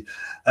Unity.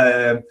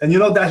 And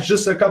that's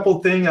just a couple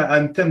things.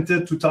 I'm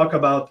tempted to talk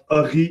about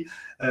Ori.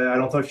 I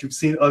don't know if you've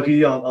seen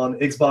Ori on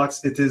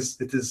Xbox. It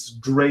is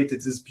great.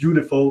 It is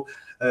beautiful.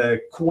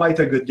 Quite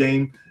a good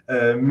game.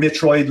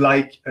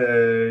 Metroid-like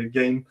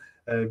game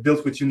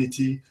built with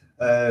Unity.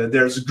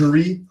 There's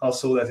Gris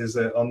also, that is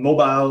on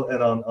mobile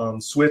and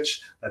on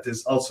Switch. That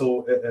is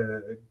also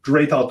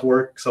great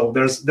artwork. So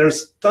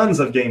there's tons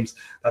of games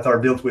that are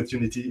built with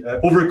Unity.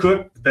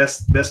 Overcooked,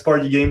 best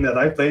party game that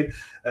I played,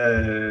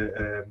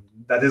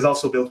 that is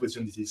also built with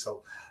Unity.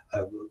 So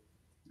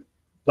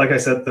like I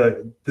said,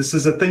 this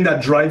is a thing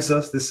that drives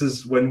us. This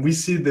is when we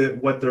see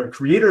what the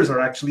creators are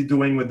actually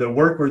doing with the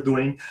work we're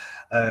doing.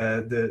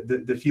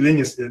 The feeling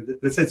is,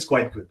 let's say, it's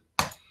quite good.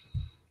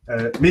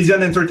 Media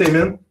and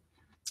entertainment.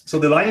 So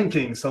the Lion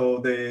King. So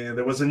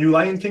there was a new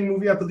Lion King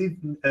movie, I believe,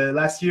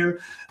 last year,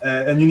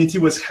 and Unity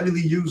was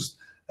heavily used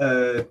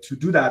to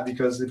do that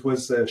because it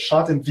was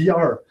shot in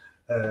VR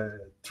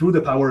through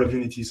the power of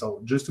Unity. So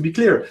just to be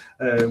clear,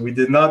 we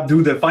did not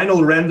do the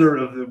final render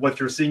of what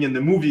you're seeing in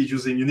the movie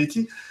using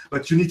Unity,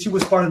 but Unity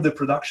was part of the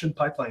production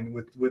pipeline,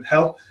 would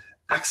help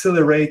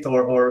accelerate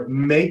or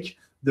make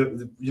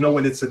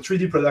when it's a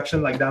 3D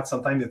production like that,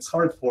 sometimes it's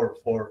hard for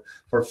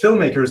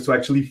filmmakers to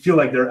actually feel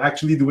like they're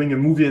actually doing a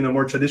movie in a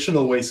more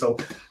traditional way. So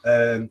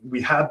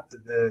we had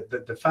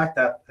the fact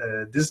that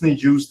Disney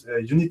used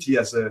Unity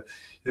as to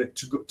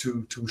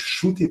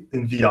shoot it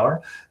in VR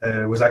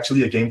was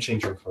actually a game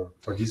changer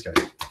for these guys.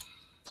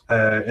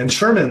 And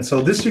Sherman,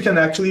 so this you can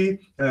actually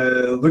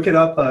look it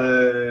up.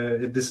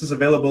 This is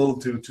available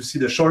to see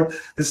the short.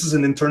 This is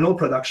an internal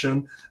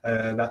production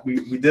that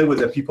we did with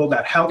the people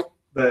that helped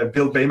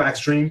build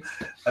Baymax Dream.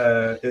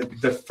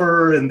 The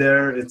fur in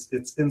there,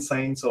 it's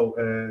insane. So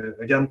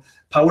again,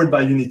 powered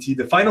by Unity.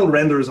 The final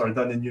renders are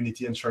done in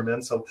Unity and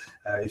Sherman. So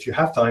if you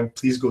have time,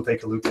 please go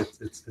take a look.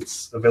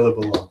 It's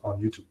available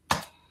on YouTube.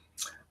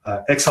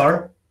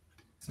 XR,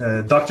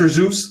 Dr.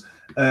 Zeus.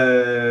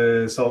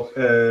 So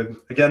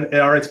again,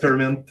 AR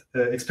experience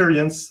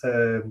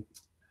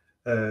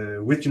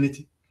with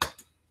Unity.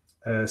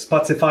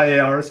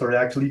 Spotify AR, so we're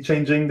actually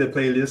changing the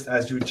playlist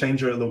as you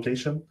change your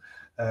location.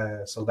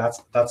 So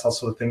that's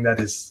also a thing that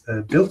is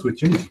built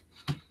with Unity.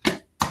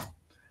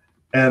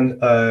 And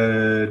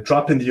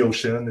Drop in the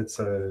Ocean, it's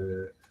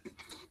a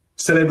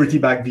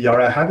celebrity-backed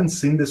VR. I haven't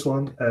seen this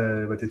one,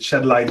 but it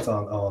shed light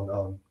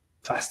on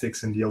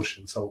plastics in the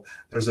ocean. So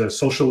there's a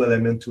social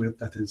element to it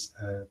that is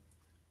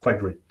quite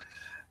great.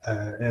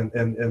 And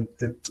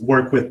it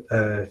worked with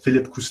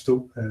Philippe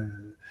Cousteau,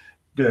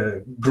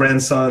 the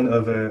grandson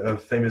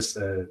of famous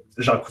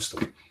Jacques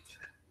Cousteau.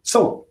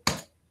 So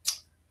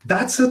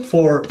that's it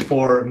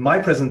for my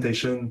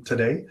presentation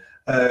today.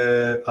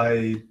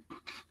 I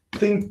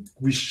think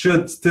we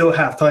should still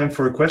have time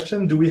for a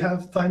question. Do we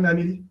have time,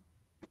 Amélie?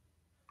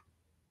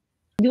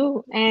 We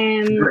do,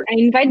 and great. I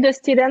invite the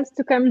students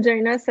to come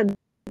join us at the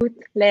booth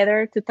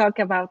later to talk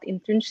about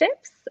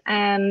internships.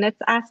 And let's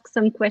ask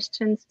some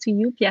questions to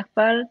you, Pierre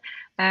Paul.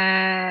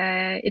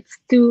 It's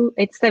 2,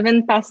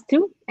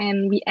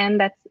 and we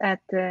end at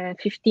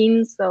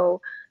 15.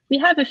 So we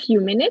have a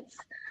few minutes.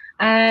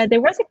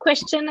 There was a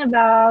question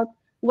about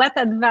what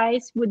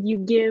advice would you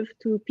give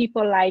to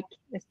people like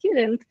a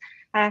student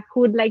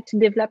who would like to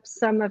develop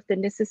some of the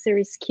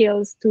necessary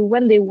skills to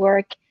when they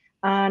work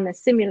on a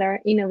similar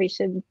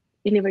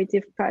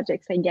innovative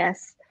projects, I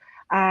guess,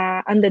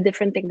 on the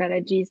different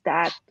technologies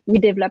that we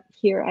develop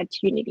here at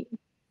Unity.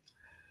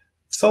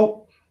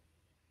 So,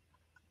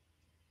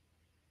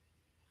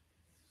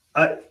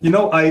 you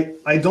know,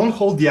 I don't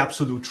hold the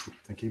absolute truth,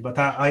 okay? But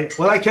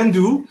what I can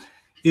do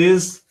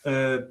is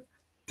I'll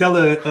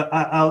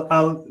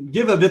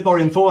give a bit more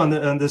info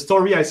on the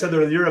story I said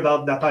earlier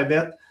about that I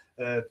met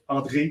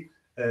André,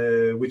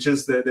 which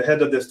is the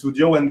head of the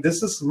studio, and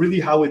this is really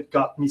how it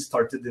got me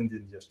started in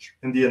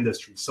the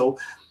industry. So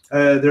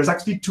there's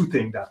actually two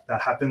things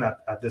that happened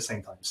at the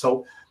same time.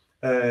 So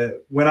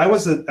when I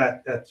was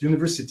at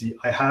university,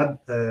 I had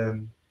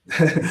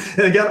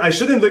again, I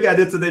shouldn't look at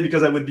it today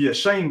because I would be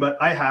ashamed, but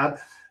I had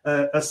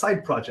a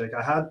side project.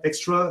 I had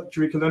extra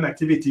curriculum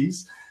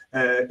activities,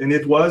 and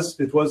it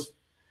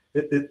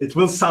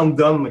will sound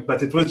dumb,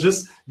 but it was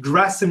just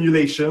grass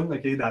simulation,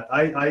 okay, that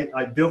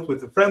I built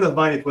with a friend of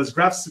mine. It was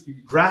grass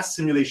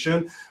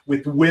simulation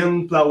with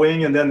wind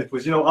plowing, and then it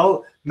was, you know,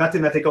 all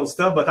mathematical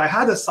stuff, but I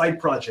had a side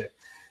project.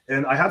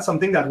 And I had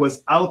something that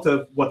was out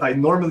of what I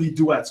normally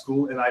do at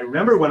school. And I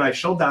remember when I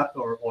showed that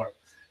or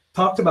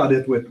talked about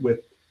it with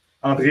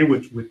André,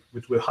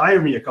 which will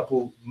hire me a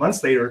couple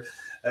months later,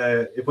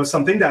 it was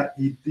something that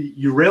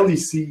you rarely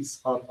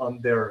sees on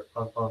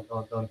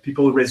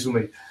people's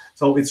resume.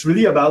 So it's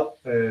really about,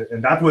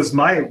 and that was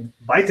my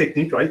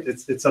technique, right?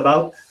 It's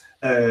about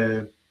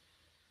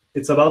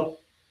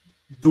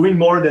doing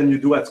more than you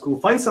do at school.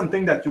 Find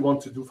something that you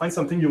want to do. Find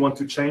something you want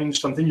to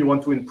change, something you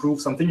want to improve,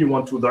 something you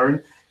want to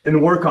learn, and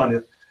work on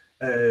it.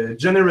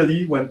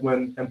 Generally,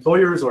 when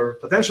employers or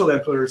potential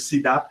employers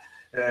see that,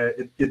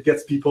 it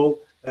gets people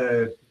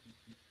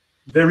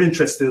very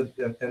interested,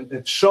 and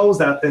it shows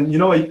that. And you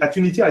know, at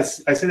Unity, I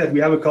say that we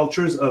have a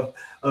cultures of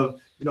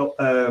you know,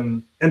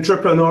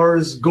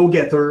 entrepreneurs,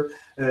 go-getter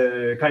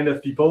kind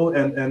of people,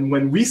 and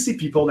when we see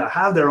people that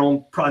have their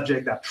own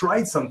project, that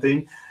tried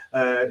something,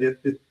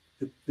 it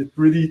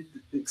really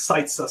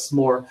excites us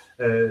more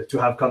to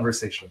have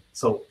conversation.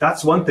 So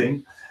that's one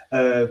thing.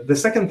 The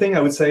second thing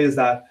I would say is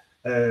that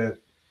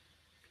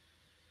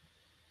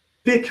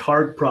pick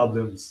hard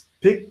problems,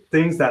 pick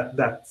things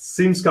that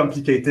seems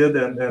complicated,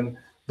 and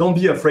don't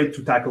be afraid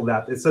to tackle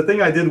that. It's a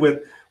thing I did when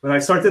I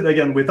started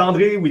again with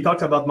André. We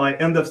talked about my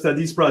end of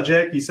studies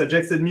project. He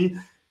suggested me,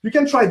 you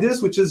can try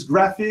this, which is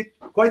graphic,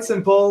 quite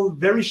simple,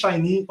 very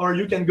shiny, or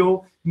you can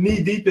go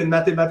knee deep in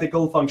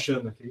mathematical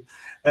function. Okay,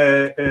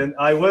 and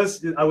I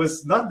was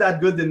not that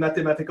good in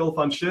mathematical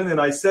function, and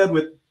I said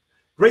with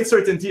great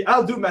certainty,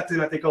 I'll do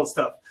mathematical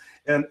stuff,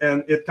 and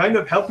it kind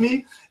of helped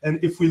me.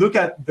 And if we look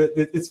at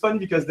it's funny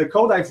because the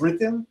code I've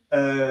written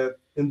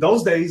in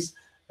those days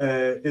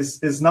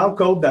is now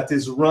code that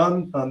is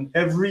run on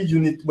every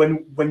unit.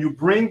 When you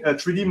bring a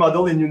 3D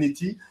model in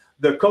Unity,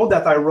 the code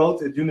that I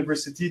wrote at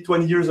university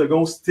 20 years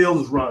ago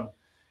still run,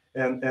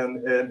 and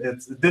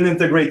it's been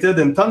integrated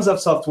in tons of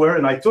software.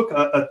 And I took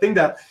a thing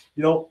that,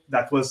 you know,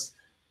 that was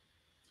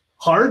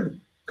hard,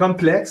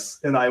 complex,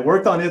 and I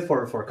worked on it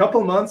for a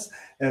couple months,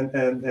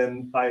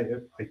 and I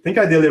think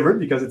I delivered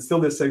because it's still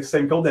the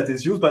same code that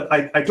is used, but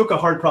I took a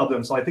hard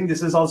problem. So I think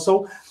this is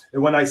also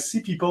when I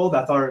see people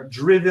that are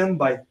driven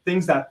by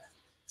things that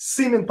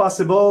seem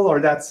impossible or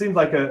that seem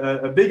like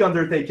a big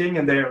undertaking,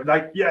 and they're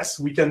like, yes,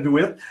 we can do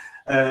it.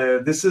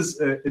 This is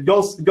it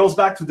goes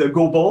back to the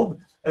go bold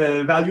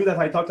value that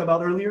I talked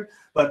about earlier.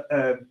 But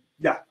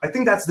yeah, I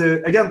think that's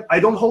again, I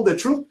don't hold the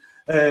truth,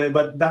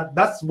 but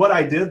that's what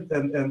I did,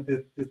 and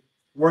it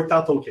worked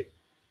out okay.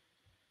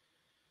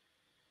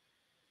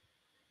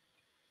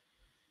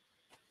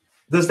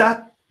 Does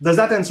that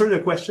answer the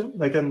question?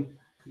 Like,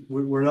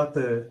 we're not.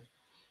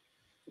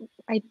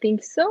 I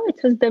think so. It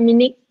was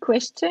Dominique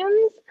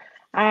questions,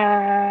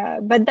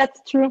 but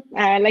that's true.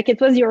 Like,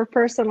 it was your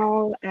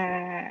personal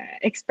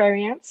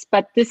experience,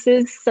 but this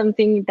is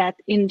something that,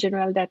 in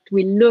general, that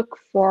we look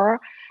for.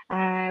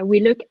 We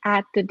look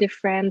at the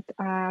different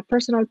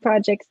personal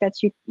projects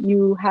that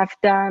you have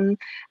done.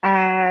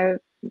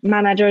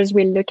 Managers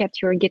will look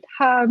at your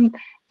GitHub,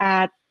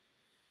 at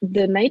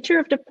the nature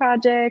of the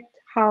project,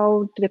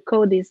 how the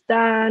code is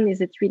done. Is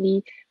it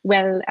really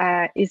well?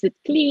 Is it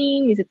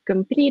clean? Is it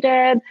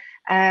completed?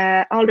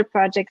 All the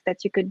projects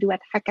that you could do at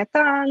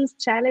hackathons,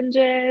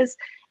 challenges,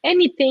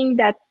 anything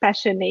that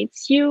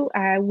passionates you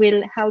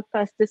will help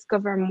us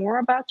discover more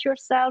about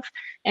yourself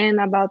and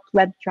about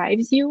what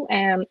drives you.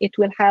 And it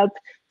will help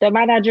the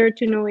manager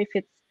to know if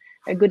it's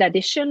a good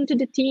addition to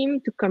the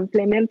team, to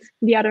complement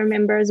the other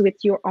members with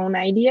your own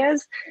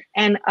ideas,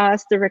 and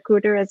us, the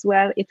recruiter, as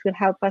well. It will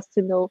help us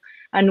to know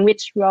on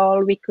which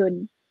role we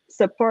could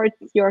support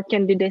your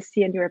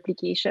candidacy and your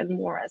application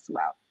more as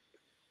well.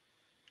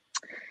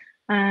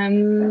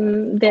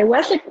 There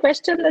was a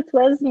question that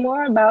was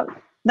more about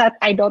that.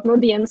 I don't know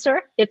the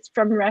answer. It's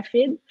from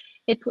Rafid.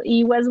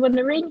 he was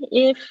wondering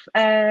if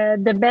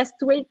the best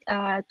way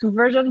to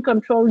version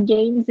control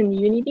games in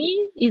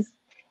Unity is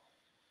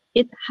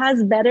it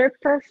has better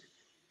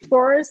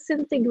force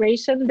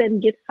integration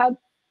than GitHub.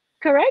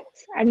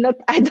 Correct? I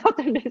don't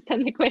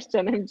understand the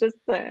question. I'm just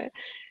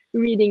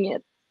reading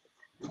it.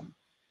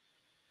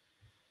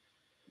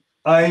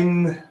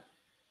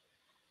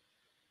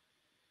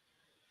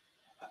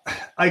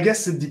 I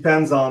guess it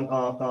depends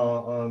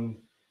on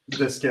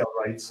the scale,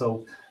 right?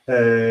 So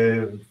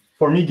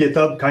for me,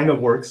 GitHub kind of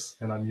works,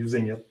 and I'm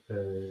using it.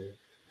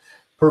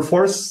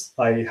 Perforce,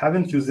 I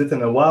haven't used it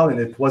in a while, and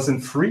it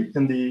wasn't free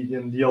in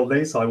the old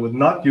days, so I would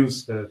not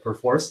use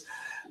Perforce.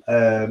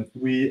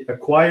 We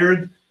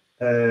acquired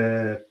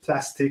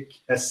Plastic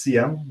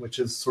SCM, which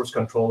is source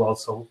control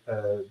also,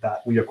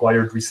 that we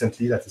acquired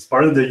recently. That is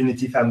part of the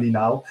Unity family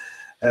now.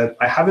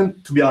 I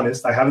haven't, to be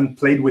honest, I haven't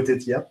played with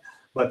it yet,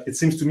 but it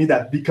seems to me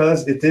that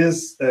because it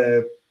is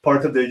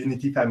part of the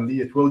Unity family,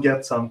 it will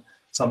get some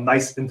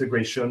nice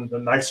integration, a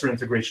nicer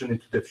integration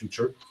into the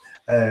future.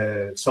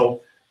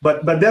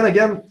 But then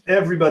again,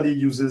 everybody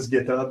uses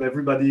GitHub.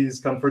 Everybody is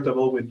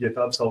comfortable with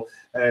GitHub. So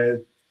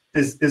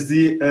is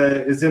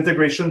the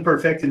integration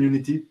perfect in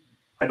Unity?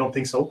 I don't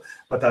think so.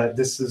 But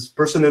this is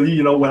personally,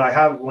 you know, when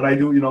I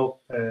do, you know,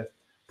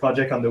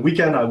 project on the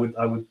weekend, I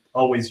would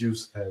always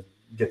use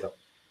GitHub.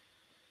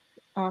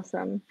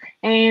 Awesome.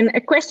 And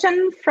a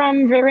question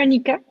from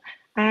Veronica.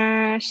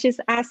 She's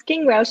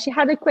asking, well, she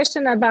had a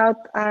question about,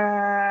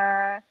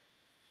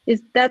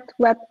 is that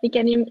what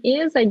Mechanim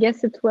is? I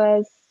guess it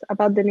was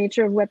about the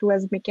nature of what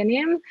was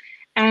Mechanim.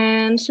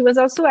 And she was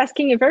also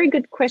asking a very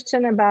good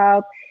question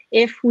about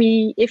if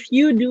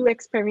you do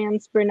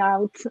experience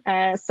burnout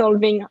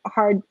solving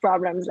hard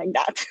problems like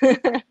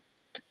that.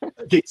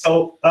 Okay,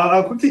 so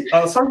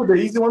I'll start with the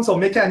easy one. So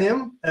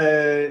Mechanim,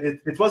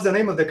 it was the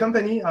name of the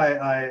company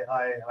I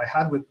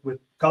had with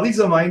colleagues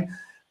of mine.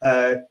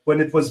 When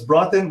it was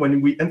brought in,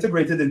 when we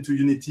integrated into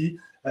Unity,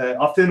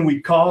 often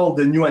we call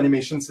the new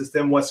animation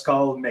system what's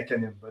called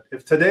Mechanim. But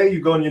if today you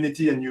go on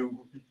Unity and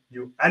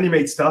you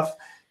animate stuff,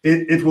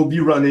 it will be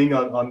running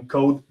on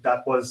code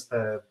that was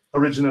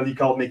originally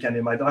called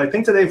Mechanim. I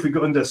think today if we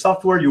go into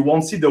software, you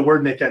won't see the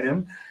word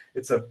Mechanim.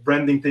 It's a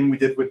branding thing we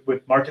did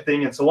with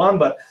marketing and so on.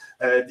 But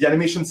the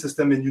animation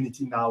system in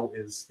Unity now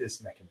is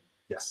Mechanim.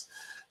 Yes.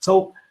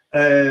 So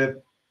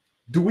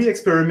do we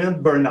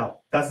experiment burnout?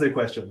 That's the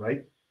question,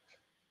 right?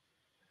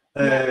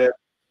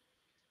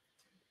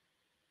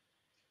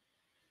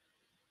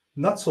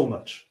 Not so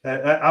much.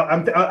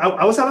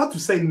 I was allowed to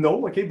say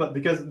no, okay, but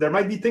because there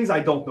might be things I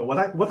don't know.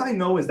 What I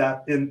know is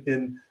that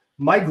in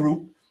my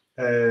group,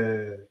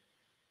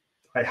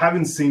 I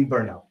haven't seen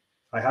burnout.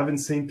 I haven't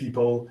seen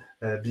people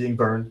being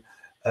burned,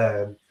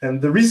 and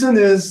the reason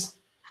is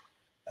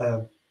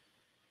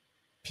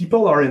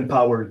people are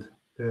empowered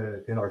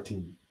in our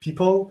team.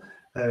 People,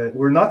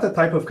 we're not the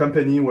type of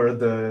company where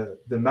the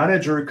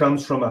manager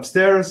comes from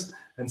upstairs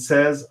and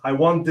says, "I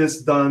want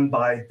this done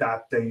by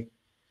that date.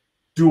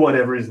 Do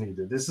whatever is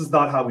needed." This is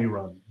not how we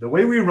run. The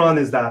way we run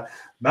is that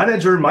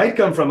manager might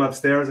come from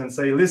upstairs and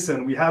say,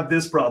 "Listen, we have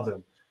this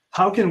problem.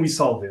 How can we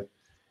solve it?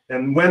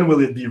 And when will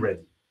it be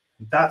ready?"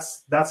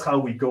 That's how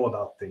we go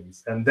about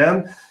things. And then,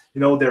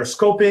 you know, there's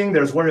scoping,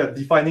 there's way of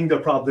defining the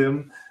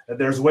problem,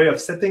 there's way of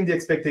setting the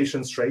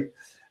expectations straight.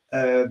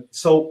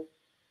 So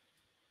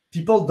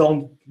people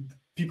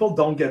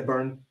don't get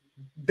burned.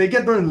 They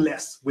get burned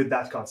less with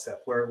that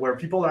concept, where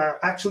people are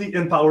actually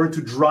empowered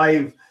to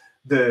drive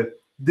the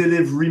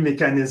delivery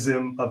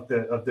mechanism of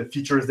the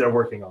features they're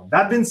working on.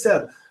 That being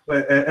said,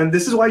 and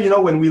this is why, you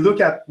know, when we look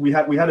at, we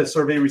had a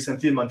survey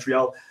recently in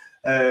Montreal.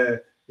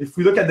 If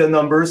we look at the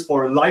numbers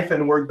for life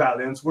and work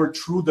balance, we're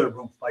through the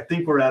roof. I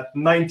think we're at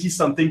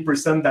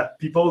 90-something% that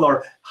people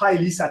are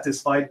highly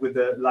satisfied with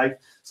the life.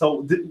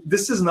 So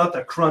this is not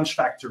a crunch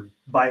factory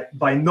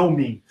by no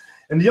means.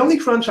 And the only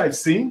crunch I've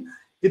seen,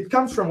 it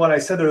comes from what I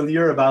said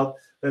earlier about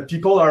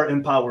people are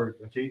empowered.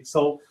 Okay,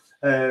 so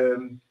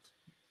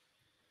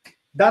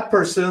that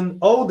person,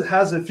 Aude,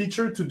 has a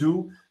feature to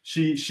do.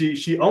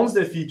 She owns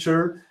the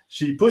feature.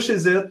 She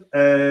pushes it,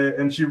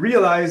 and she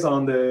realized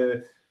on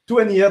the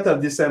 20th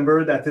of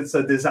December that it's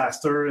a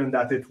disaster and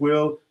that it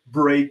will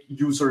break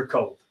user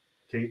code.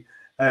 Okay,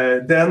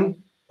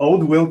 then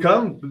Aude will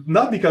come,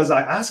 not because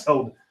I asked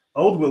Aude.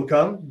 Aude will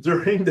come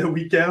during the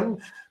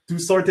weekend to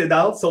sort it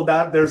out, so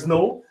that there's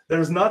not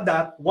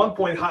that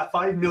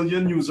 1.5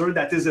 million user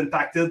that is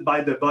impacted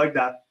by the bug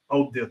that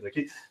Aude did.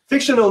 Okay,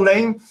 fictional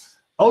name,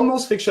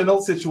 almost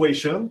fictional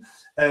situation,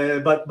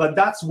 but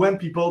that's when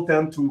people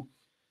tend to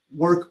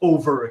work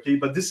over. Okay,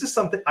 but this is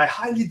something I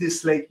highly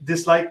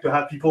dislike to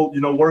have people, you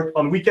know, work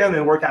on weekend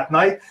and work at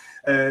night.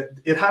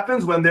 It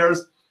happens when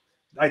there's,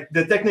 like,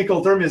 the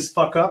technical term is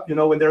fuck up. You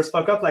know, when there's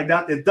fuck up like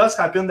that, it does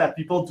happen that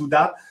people do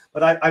that.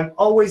 But I'm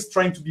always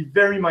trying to be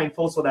very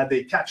mindful so that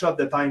they catch up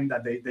the time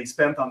that they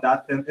spent on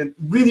that. And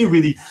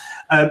really,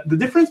 the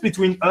difference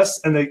between us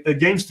and a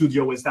game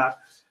studio is that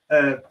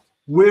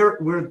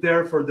we're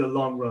there for the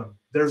long run.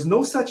 There's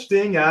no such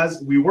thing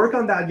as we work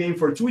on that game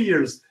for 2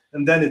 years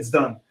and then it's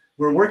done.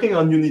 We're working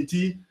on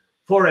Unity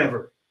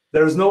forever.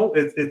 There's no,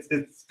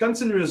 it's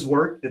continuous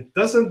work. It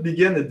doesn't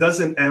begin, it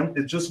doesn't end.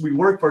 It's just we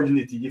work for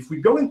Unity. If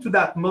we go into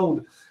that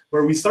mode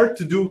where we start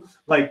to do,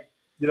 like,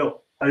 you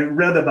know, I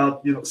read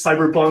about, you know,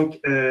 Cyberpunk,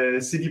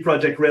 CD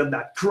Projekt Red,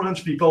 that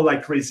crunch people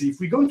like crazy. If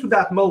we go into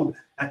that mode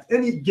at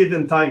any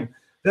given time,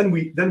 then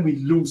we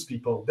lose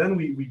people. Then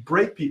we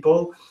break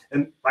people,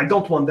 and I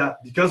don't want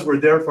that, because we're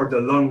there for the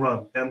long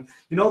run. And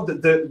you know,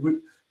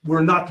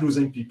 we're not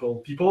losing people.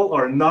 People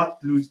are not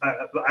losing.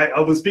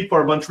 I will speak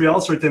for Montreal,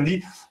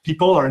 certainly.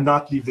 People are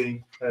not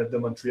leaving the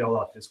Montreal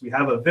office. We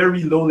have a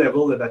very low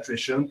level of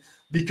attrition,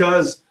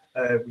 because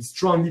we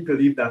strongly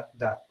believe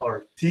that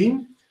our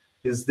team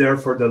is there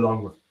for the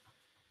long run.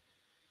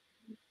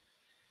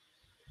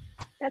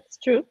 That's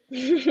true.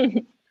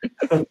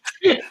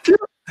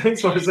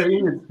 Thanks for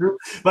saying it's true.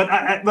 But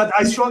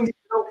I strongly,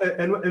 you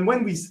know, and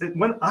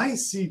when I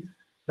see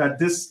that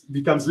this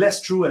becomes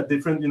less true at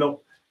different, you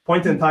know,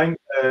 point in time,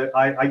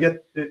 I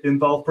get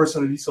involved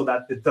personally so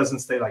that it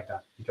doesn't stay like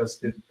that.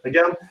 Because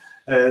again,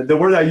 the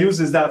word I use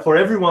is that for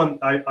everyone,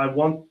 I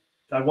want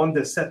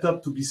the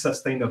setup to be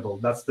sustainable.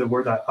 That's the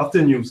word I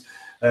often use.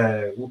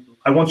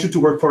 I want you to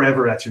work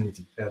forever at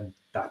Unity, and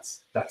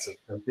that's it.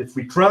 And if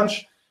we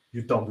crunch,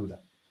 you don't do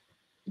that.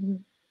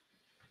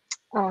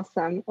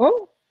 Awesome.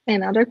 Oh,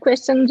 another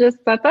question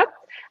just popped up.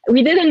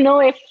 We didn't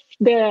know if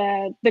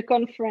the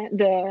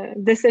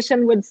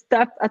session would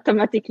stop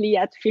automatically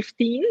at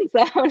 15.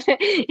 So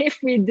if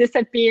we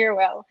disappear,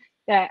 well,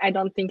 I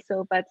don't think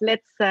so. But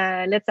let's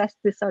ask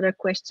this other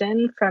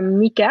question from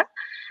Mika.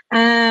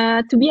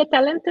 To be a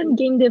talented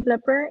game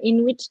developer,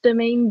 in which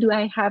domain do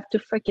I have to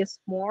focus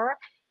more?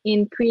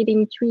 In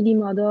creating 3D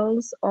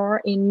models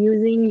or in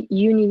using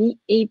Unity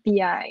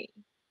API?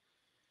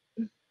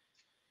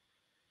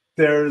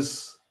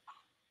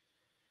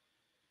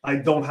 I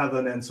don't have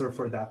an answer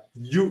for that.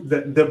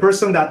 The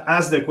person that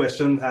asked the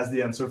question has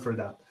the answer for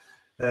that.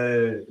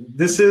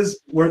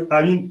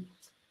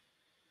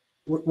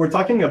 We're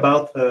talking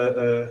about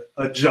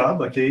a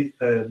job, okay?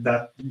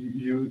 That's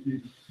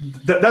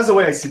the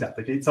way I see that,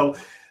 okay? So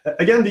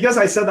again, because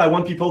I said I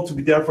want people to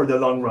be there for the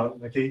long run,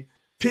 okay?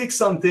 Pick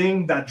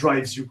something that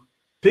drives you.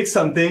 Pick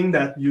something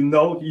that you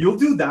know you'll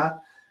do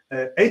that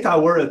 8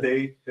 hours a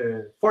day,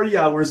 40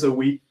 hours a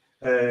week,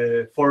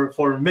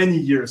 for many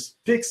years.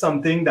 Pick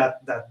something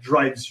that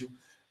drives you.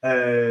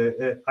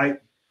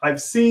 I've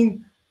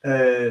seen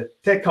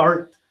tech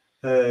art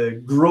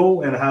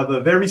grow and have a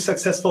very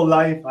successful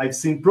life. I've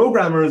seen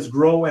programmers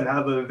grow and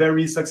have a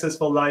very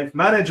successful life.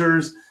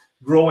 Managers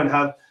grow and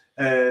have,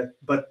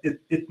 but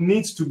it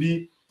needs to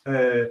be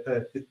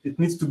it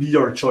needs to be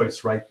your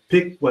choice, right?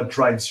 Pick what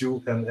drives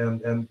you,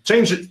 and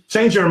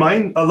change your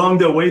mind along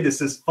the way.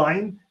 This is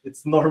fine.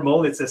 It's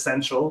normal. It's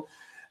essential.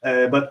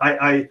 But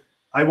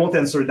I won't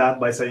answer that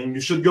by saying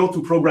you should go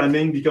to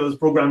programming because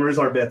programmers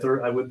are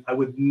better. I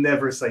would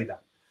never say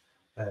that.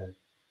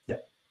 Yeah.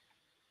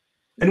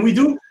 And we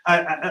do.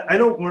 I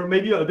know we're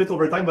maybe a bit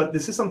over time, but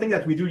this is something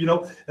that we do. You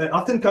know,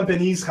 often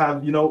companies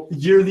have, you know,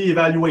 yearly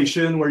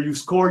evaluation where you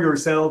score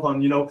yourself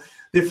on, you know,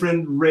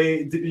 different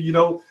rate. You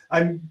know,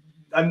 I'm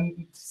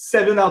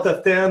 7 out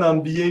of 10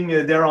 on being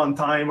there on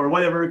time or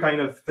whatever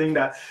kind of thing.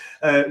 That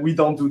we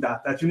don't do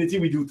that. At Unity,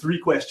 we do 3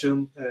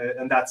 questions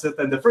and that's it.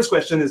 And the first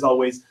question is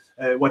always,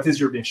 what is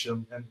your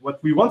mission? And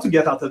what we want to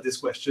get out of this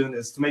question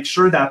is to make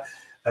sure that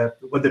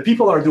what the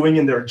people are doing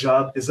in their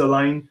job is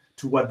aligned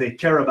to what they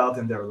care about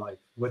in their life.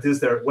 What is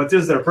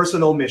their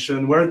personal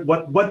mission?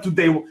 What do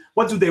they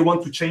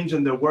want to change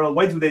in the world?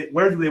 Where do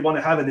they want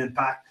to have an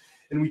impact?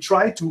 And we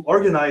try to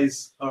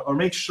organize or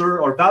make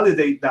sure or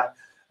validate that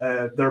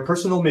their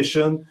personal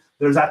mission,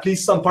 there's at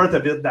least some part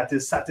of it that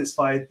is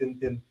satisfied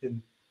in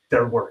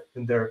their work,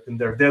 in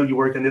their daily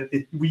work. And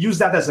we use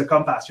that as a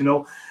compass. You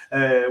know,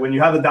 when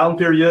you have a down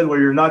period where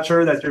you're not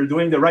sure that you're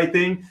doing the right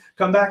thing,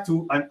 come back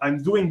to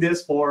I'm doing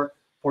this for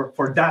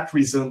that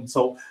reason.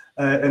 So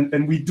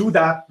and we do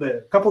that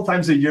a couple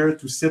times a year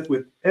to sit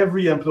with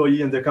every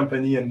employee in the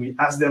company, and we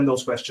ask them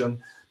those questions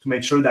to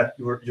make sure that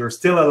you're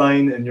still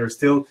aligned and you're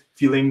still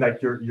feeling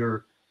like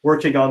you're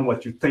working on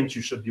what you think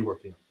you should be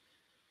working on.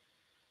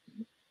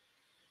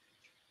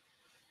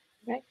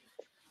 Right.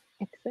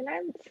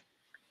 Excellent.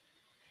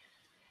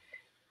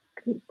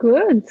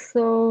 Good.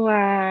 So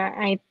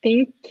I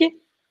think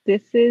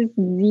this is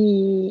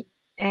the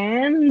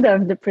end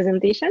of the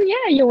presentation.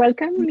 Yeah, you're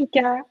welcome,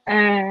 Mika.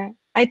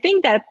 I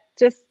think that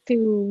just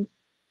to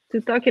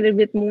talk a little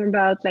bit more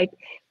about, like,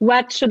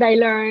 what should I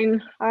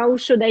learn? How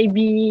should I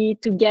be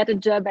to get a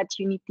job at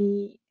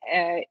Unity?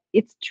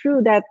 It's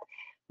true that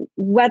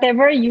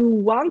whatever you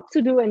want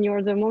to do and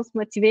you're the most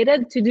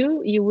motivated to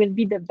do, you will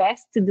be the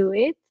best to do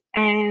it.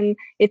 And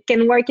it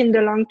can work in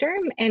the long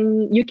term,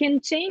 and you can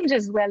change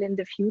as well in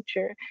the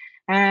future.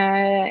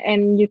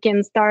 And you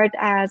can start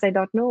as, I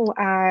don't know,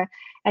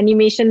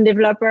 animation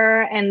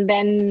developer and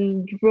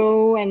then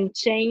grow and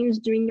change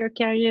during your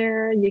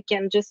career. You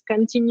can just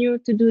continue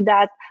to do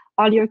that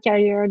all your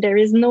career. There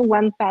is no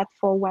one path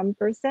for one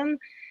person.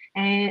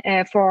 And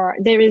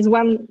there is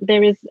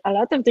a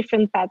lot of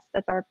different paths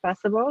that are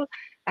possible,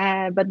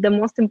 but the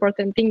most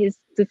important thing is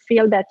to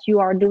feel that you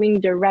are doing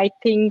the right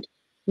thing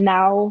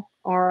now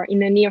or in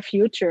the near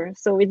future.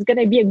 So it's going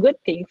to be a good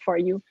thing for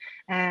you,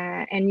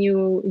 and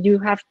you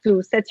have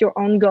to set your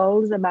own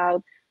goals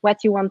about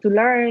what you want to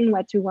learn,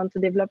 what you want to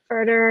develop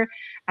further.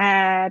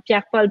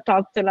 Pierre Paul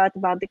talked a lot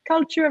about the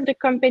culture of the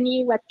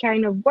company. What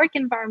kind of work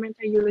environment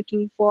are you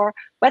looking for?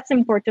 What's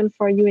important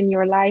for you in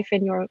your life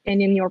and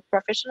in your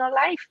professional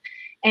life?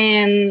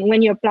 And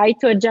when you apply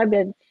to a job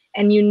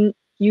and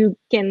you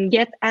can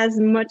get as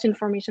much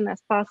information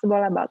as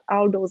possible about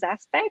all those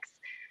aspects,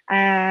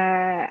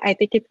 I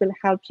think it will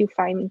help you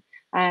find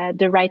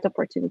the right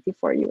opportunity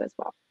for you as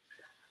well.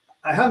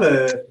 I have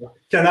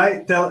can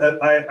I tell,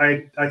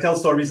 I tell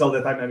stories all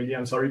the time, Amelie,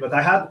 I'm sorry, but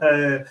I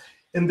had,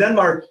 in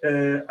Denmark,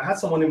 I had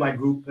someone in my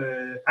group,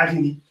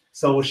 Arini.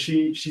 So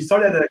she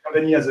started at a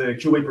company as a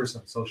QA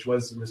person. So she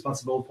was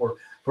responsible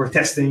for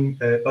testing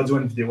audio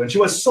and video. And she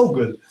was so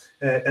good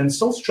and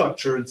so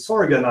structured, so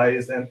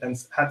organized, and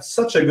had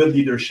such a good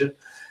leadership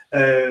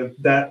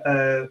that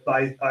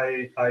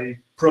I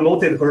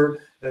promoted her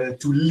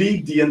to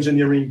lead the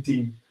engineering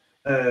team.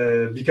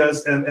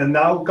 Because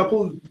now a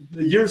couple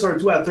years or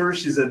two after,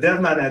 she's a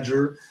dev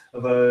manager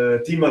of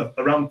a team of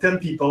around 10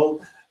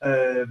 people,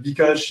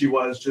 because she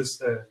was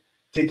just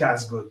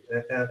kick-ass good.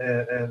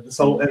 And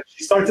so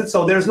she started.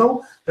 So there's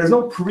no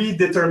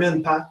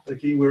predetermined path.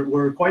 Okay,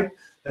 we're quite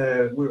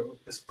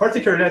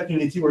particularly at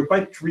Unity, we're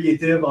quite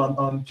creative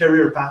on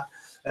career path.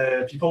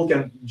 People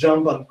can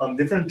jump on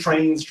different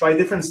trains, try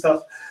different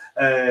stuff.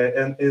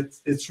 And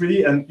it's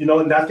really, and you know,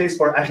 in that case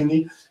for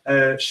Arini,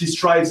 she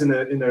strives in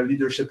a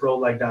leadership role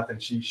like that,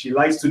 and she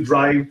likes to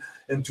drive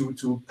and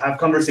to have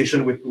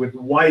conversation with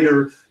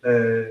wider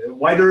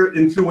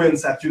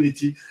influence at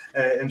Unity,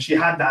 and she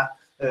had that,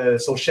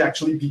 so she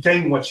actually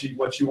became what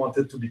she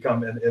wanted to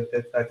become, and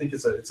I think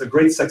it's a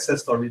great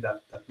success story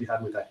that we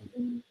had with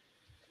Arini.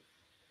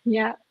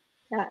 Yeah,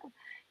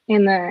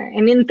 and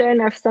an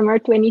intern of summer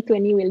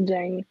 2020 will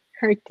join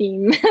her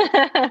team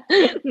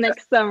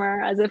next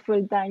summer as a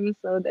full-time,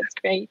 so that's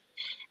great.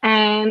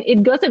 And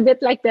it goes a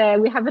bit like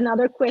we have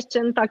another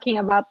question talking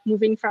about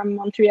moving from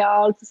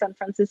Montreal to San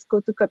Francisco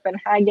to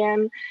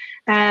Copenhagen.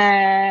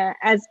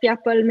 As Pierre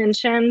Paul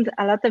mentioned,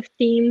 a lot of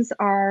teams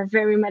are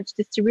very much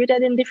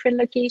distributed in different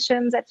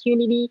locations at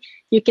Unity.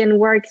 You can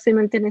work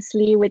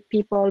simultaneously with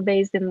people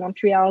based in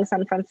Montreal,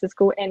 San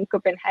Francisco, and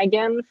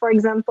Copenhagen, for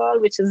example,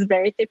 which is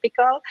very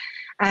typical.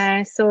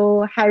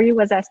 So Harry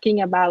was asking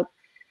about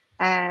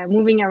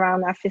moving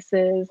around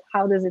offices.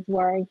 How does it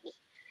work?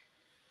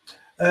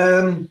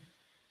 Okay,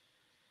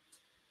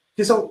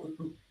 so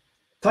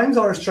times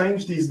are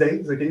strange these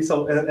days. Okay,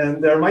 so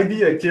and there might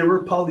be a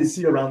clearer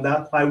policy around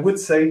that. I would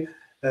say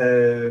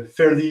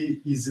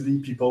fairly easily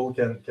people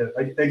can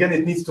again,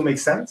 it needs to make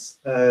sense.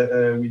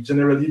 We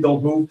generally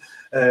don't move.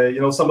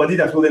 You know, somebody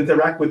that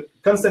will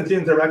constantly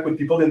interact with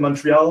people in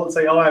Montreal,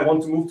 say, oh, I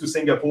want to move to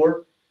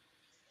Singapore.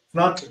 It's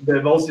not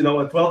the most, you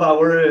know, a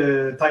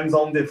 12-hour time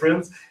zone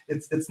difference.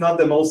 It's not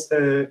the most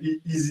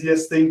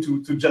easiest thing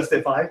to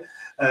justify.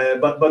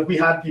 But we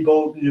had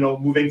people, you know,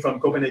 moving from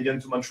Copenhagen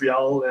to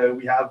Montreal.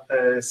 We have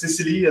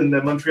Cicely in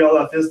the Montreal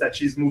office that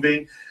she's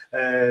moving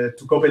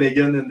to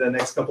Copenhagen in the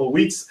next couple of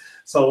weeks.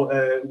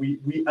 So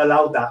we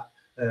allow that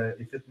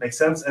if it makes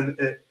sense. And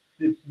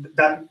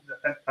that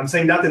I'm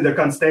saying that in the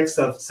context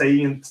of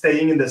staying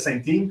in the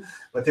same team.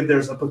 But if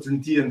there's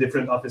opportunity in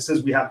different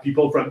offices, we have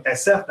people from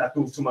SF that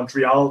move to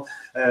Montreal.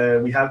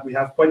 We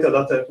have quite a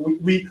lot of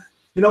we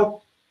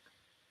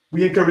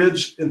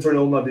encourage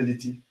internal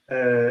mobility.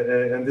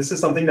 And this is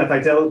something that I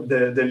tell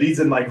the leads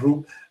in my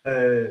group.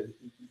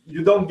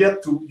 You don't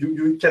get to,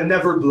 you can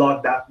never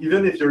block that.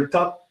 Even if your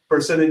top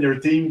person in your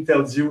team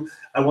tells you,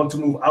 I want to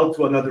move out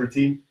to another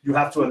team, you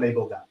have to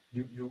enable that.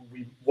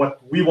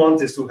 What we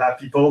want is to have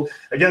people,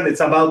 again,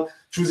 it's about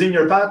choosing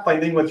your path,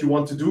 finding what you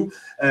want to do.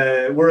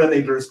 We're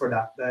enablers for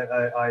that.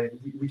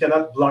 We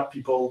cannot block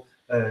people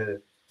to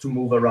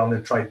move around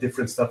and try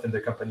different stuff in the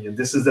company. And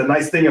this is the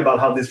nice thing about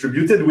how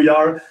distributed we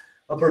are.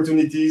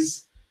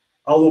 Opportunities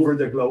all over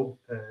the globe,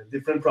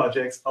 different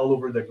projects all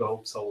over the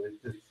globe. So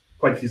it's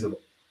quite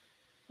feasible.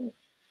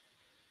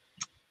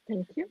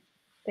 Thank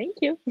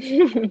you.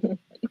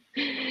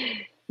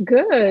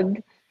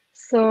 Good.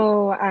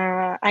 So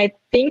I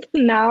think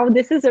now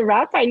this is a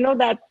wrap. I know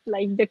that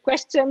like the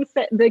question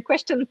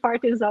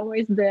part is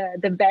always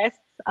the best.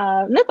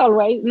 Not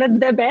always, not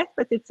the best,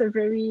 but it's a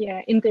very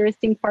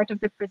interesting part of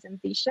the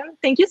presentation.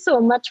 Thank you so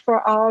much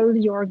for all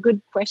your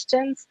good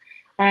questions.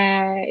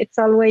 It's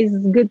always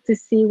good to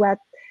see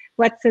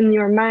what's in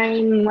your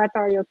mind, what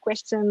are your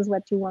questions,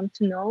 what you want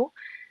to know.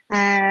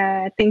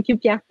 Thank you,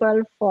 Pierre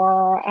Paul,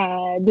 for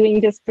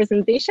doing this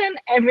presentation.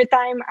 Every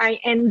time I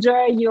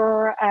enjoy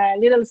your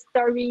little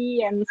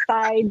story and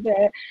side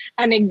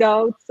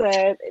anecdotes.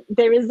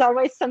 There is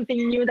always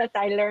something new that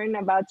I learn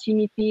about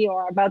Unity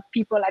or about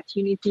people at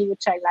Unity,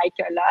 which I like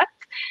a lot.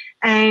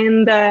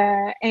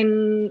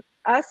 And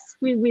us,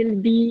 we will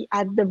be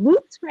at the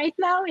booth right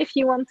now. If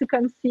you want to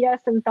come see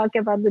us and talk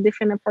about the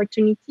different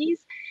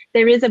opportunities,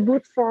 there is a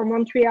booth for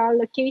Montreal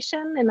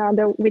location,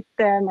 another with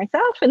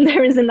myself, and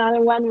there is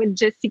another one with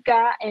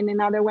Jessica and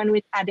another one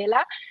with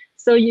Adela.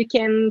 So you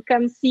can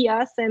come see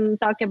us and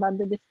talk about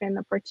the different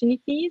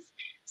opportunities.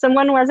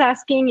 Someone was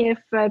asking if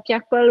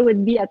Pierre Paul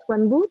would be at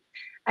one booth.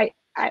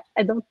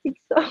 I don't think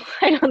so.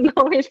 I don't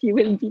know if he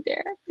will be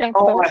there. Pierre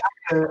Paul.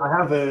 I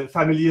have a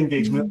family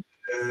engagement,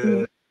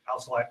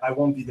 also I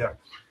won't be there.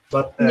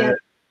 But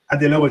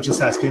Adela was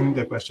just asking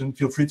the question.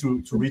 Feel free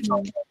to reach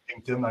out to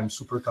LinkedIn. I'm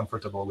super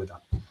comfortable with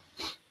that.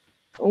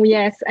 Oh,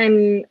 yes,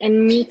 and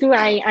me too.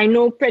 I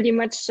know pretty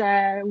much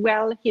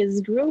well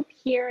his group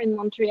here in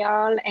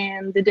Montreal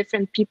and the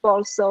different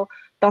people. So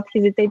don't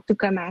hesitate to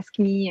come ask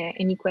me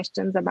any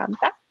questions about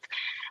that.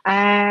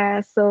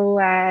 So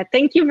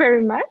thank you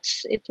very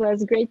much. It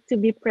was great to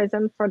be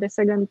present for the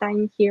second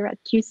time here at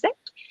CUSEC.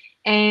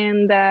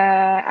 And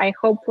I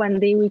hope one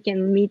day we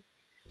can meet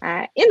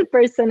in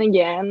person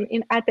again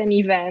at an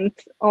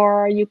event,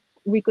 or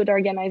we could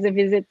organize a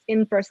visit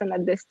in person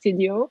at the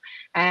studio.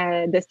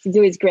 The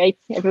studio is great.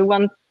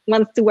 Everyone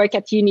wants to work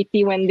at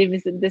Unity when they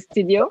visit the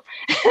studio.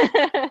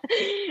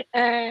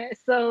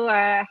 So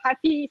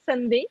happy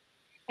Sunday,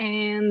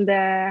 and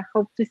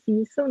hope to see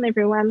you soon,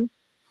 everyone.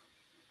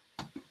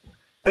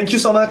 Thank you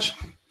so much.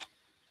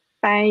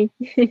 Bye.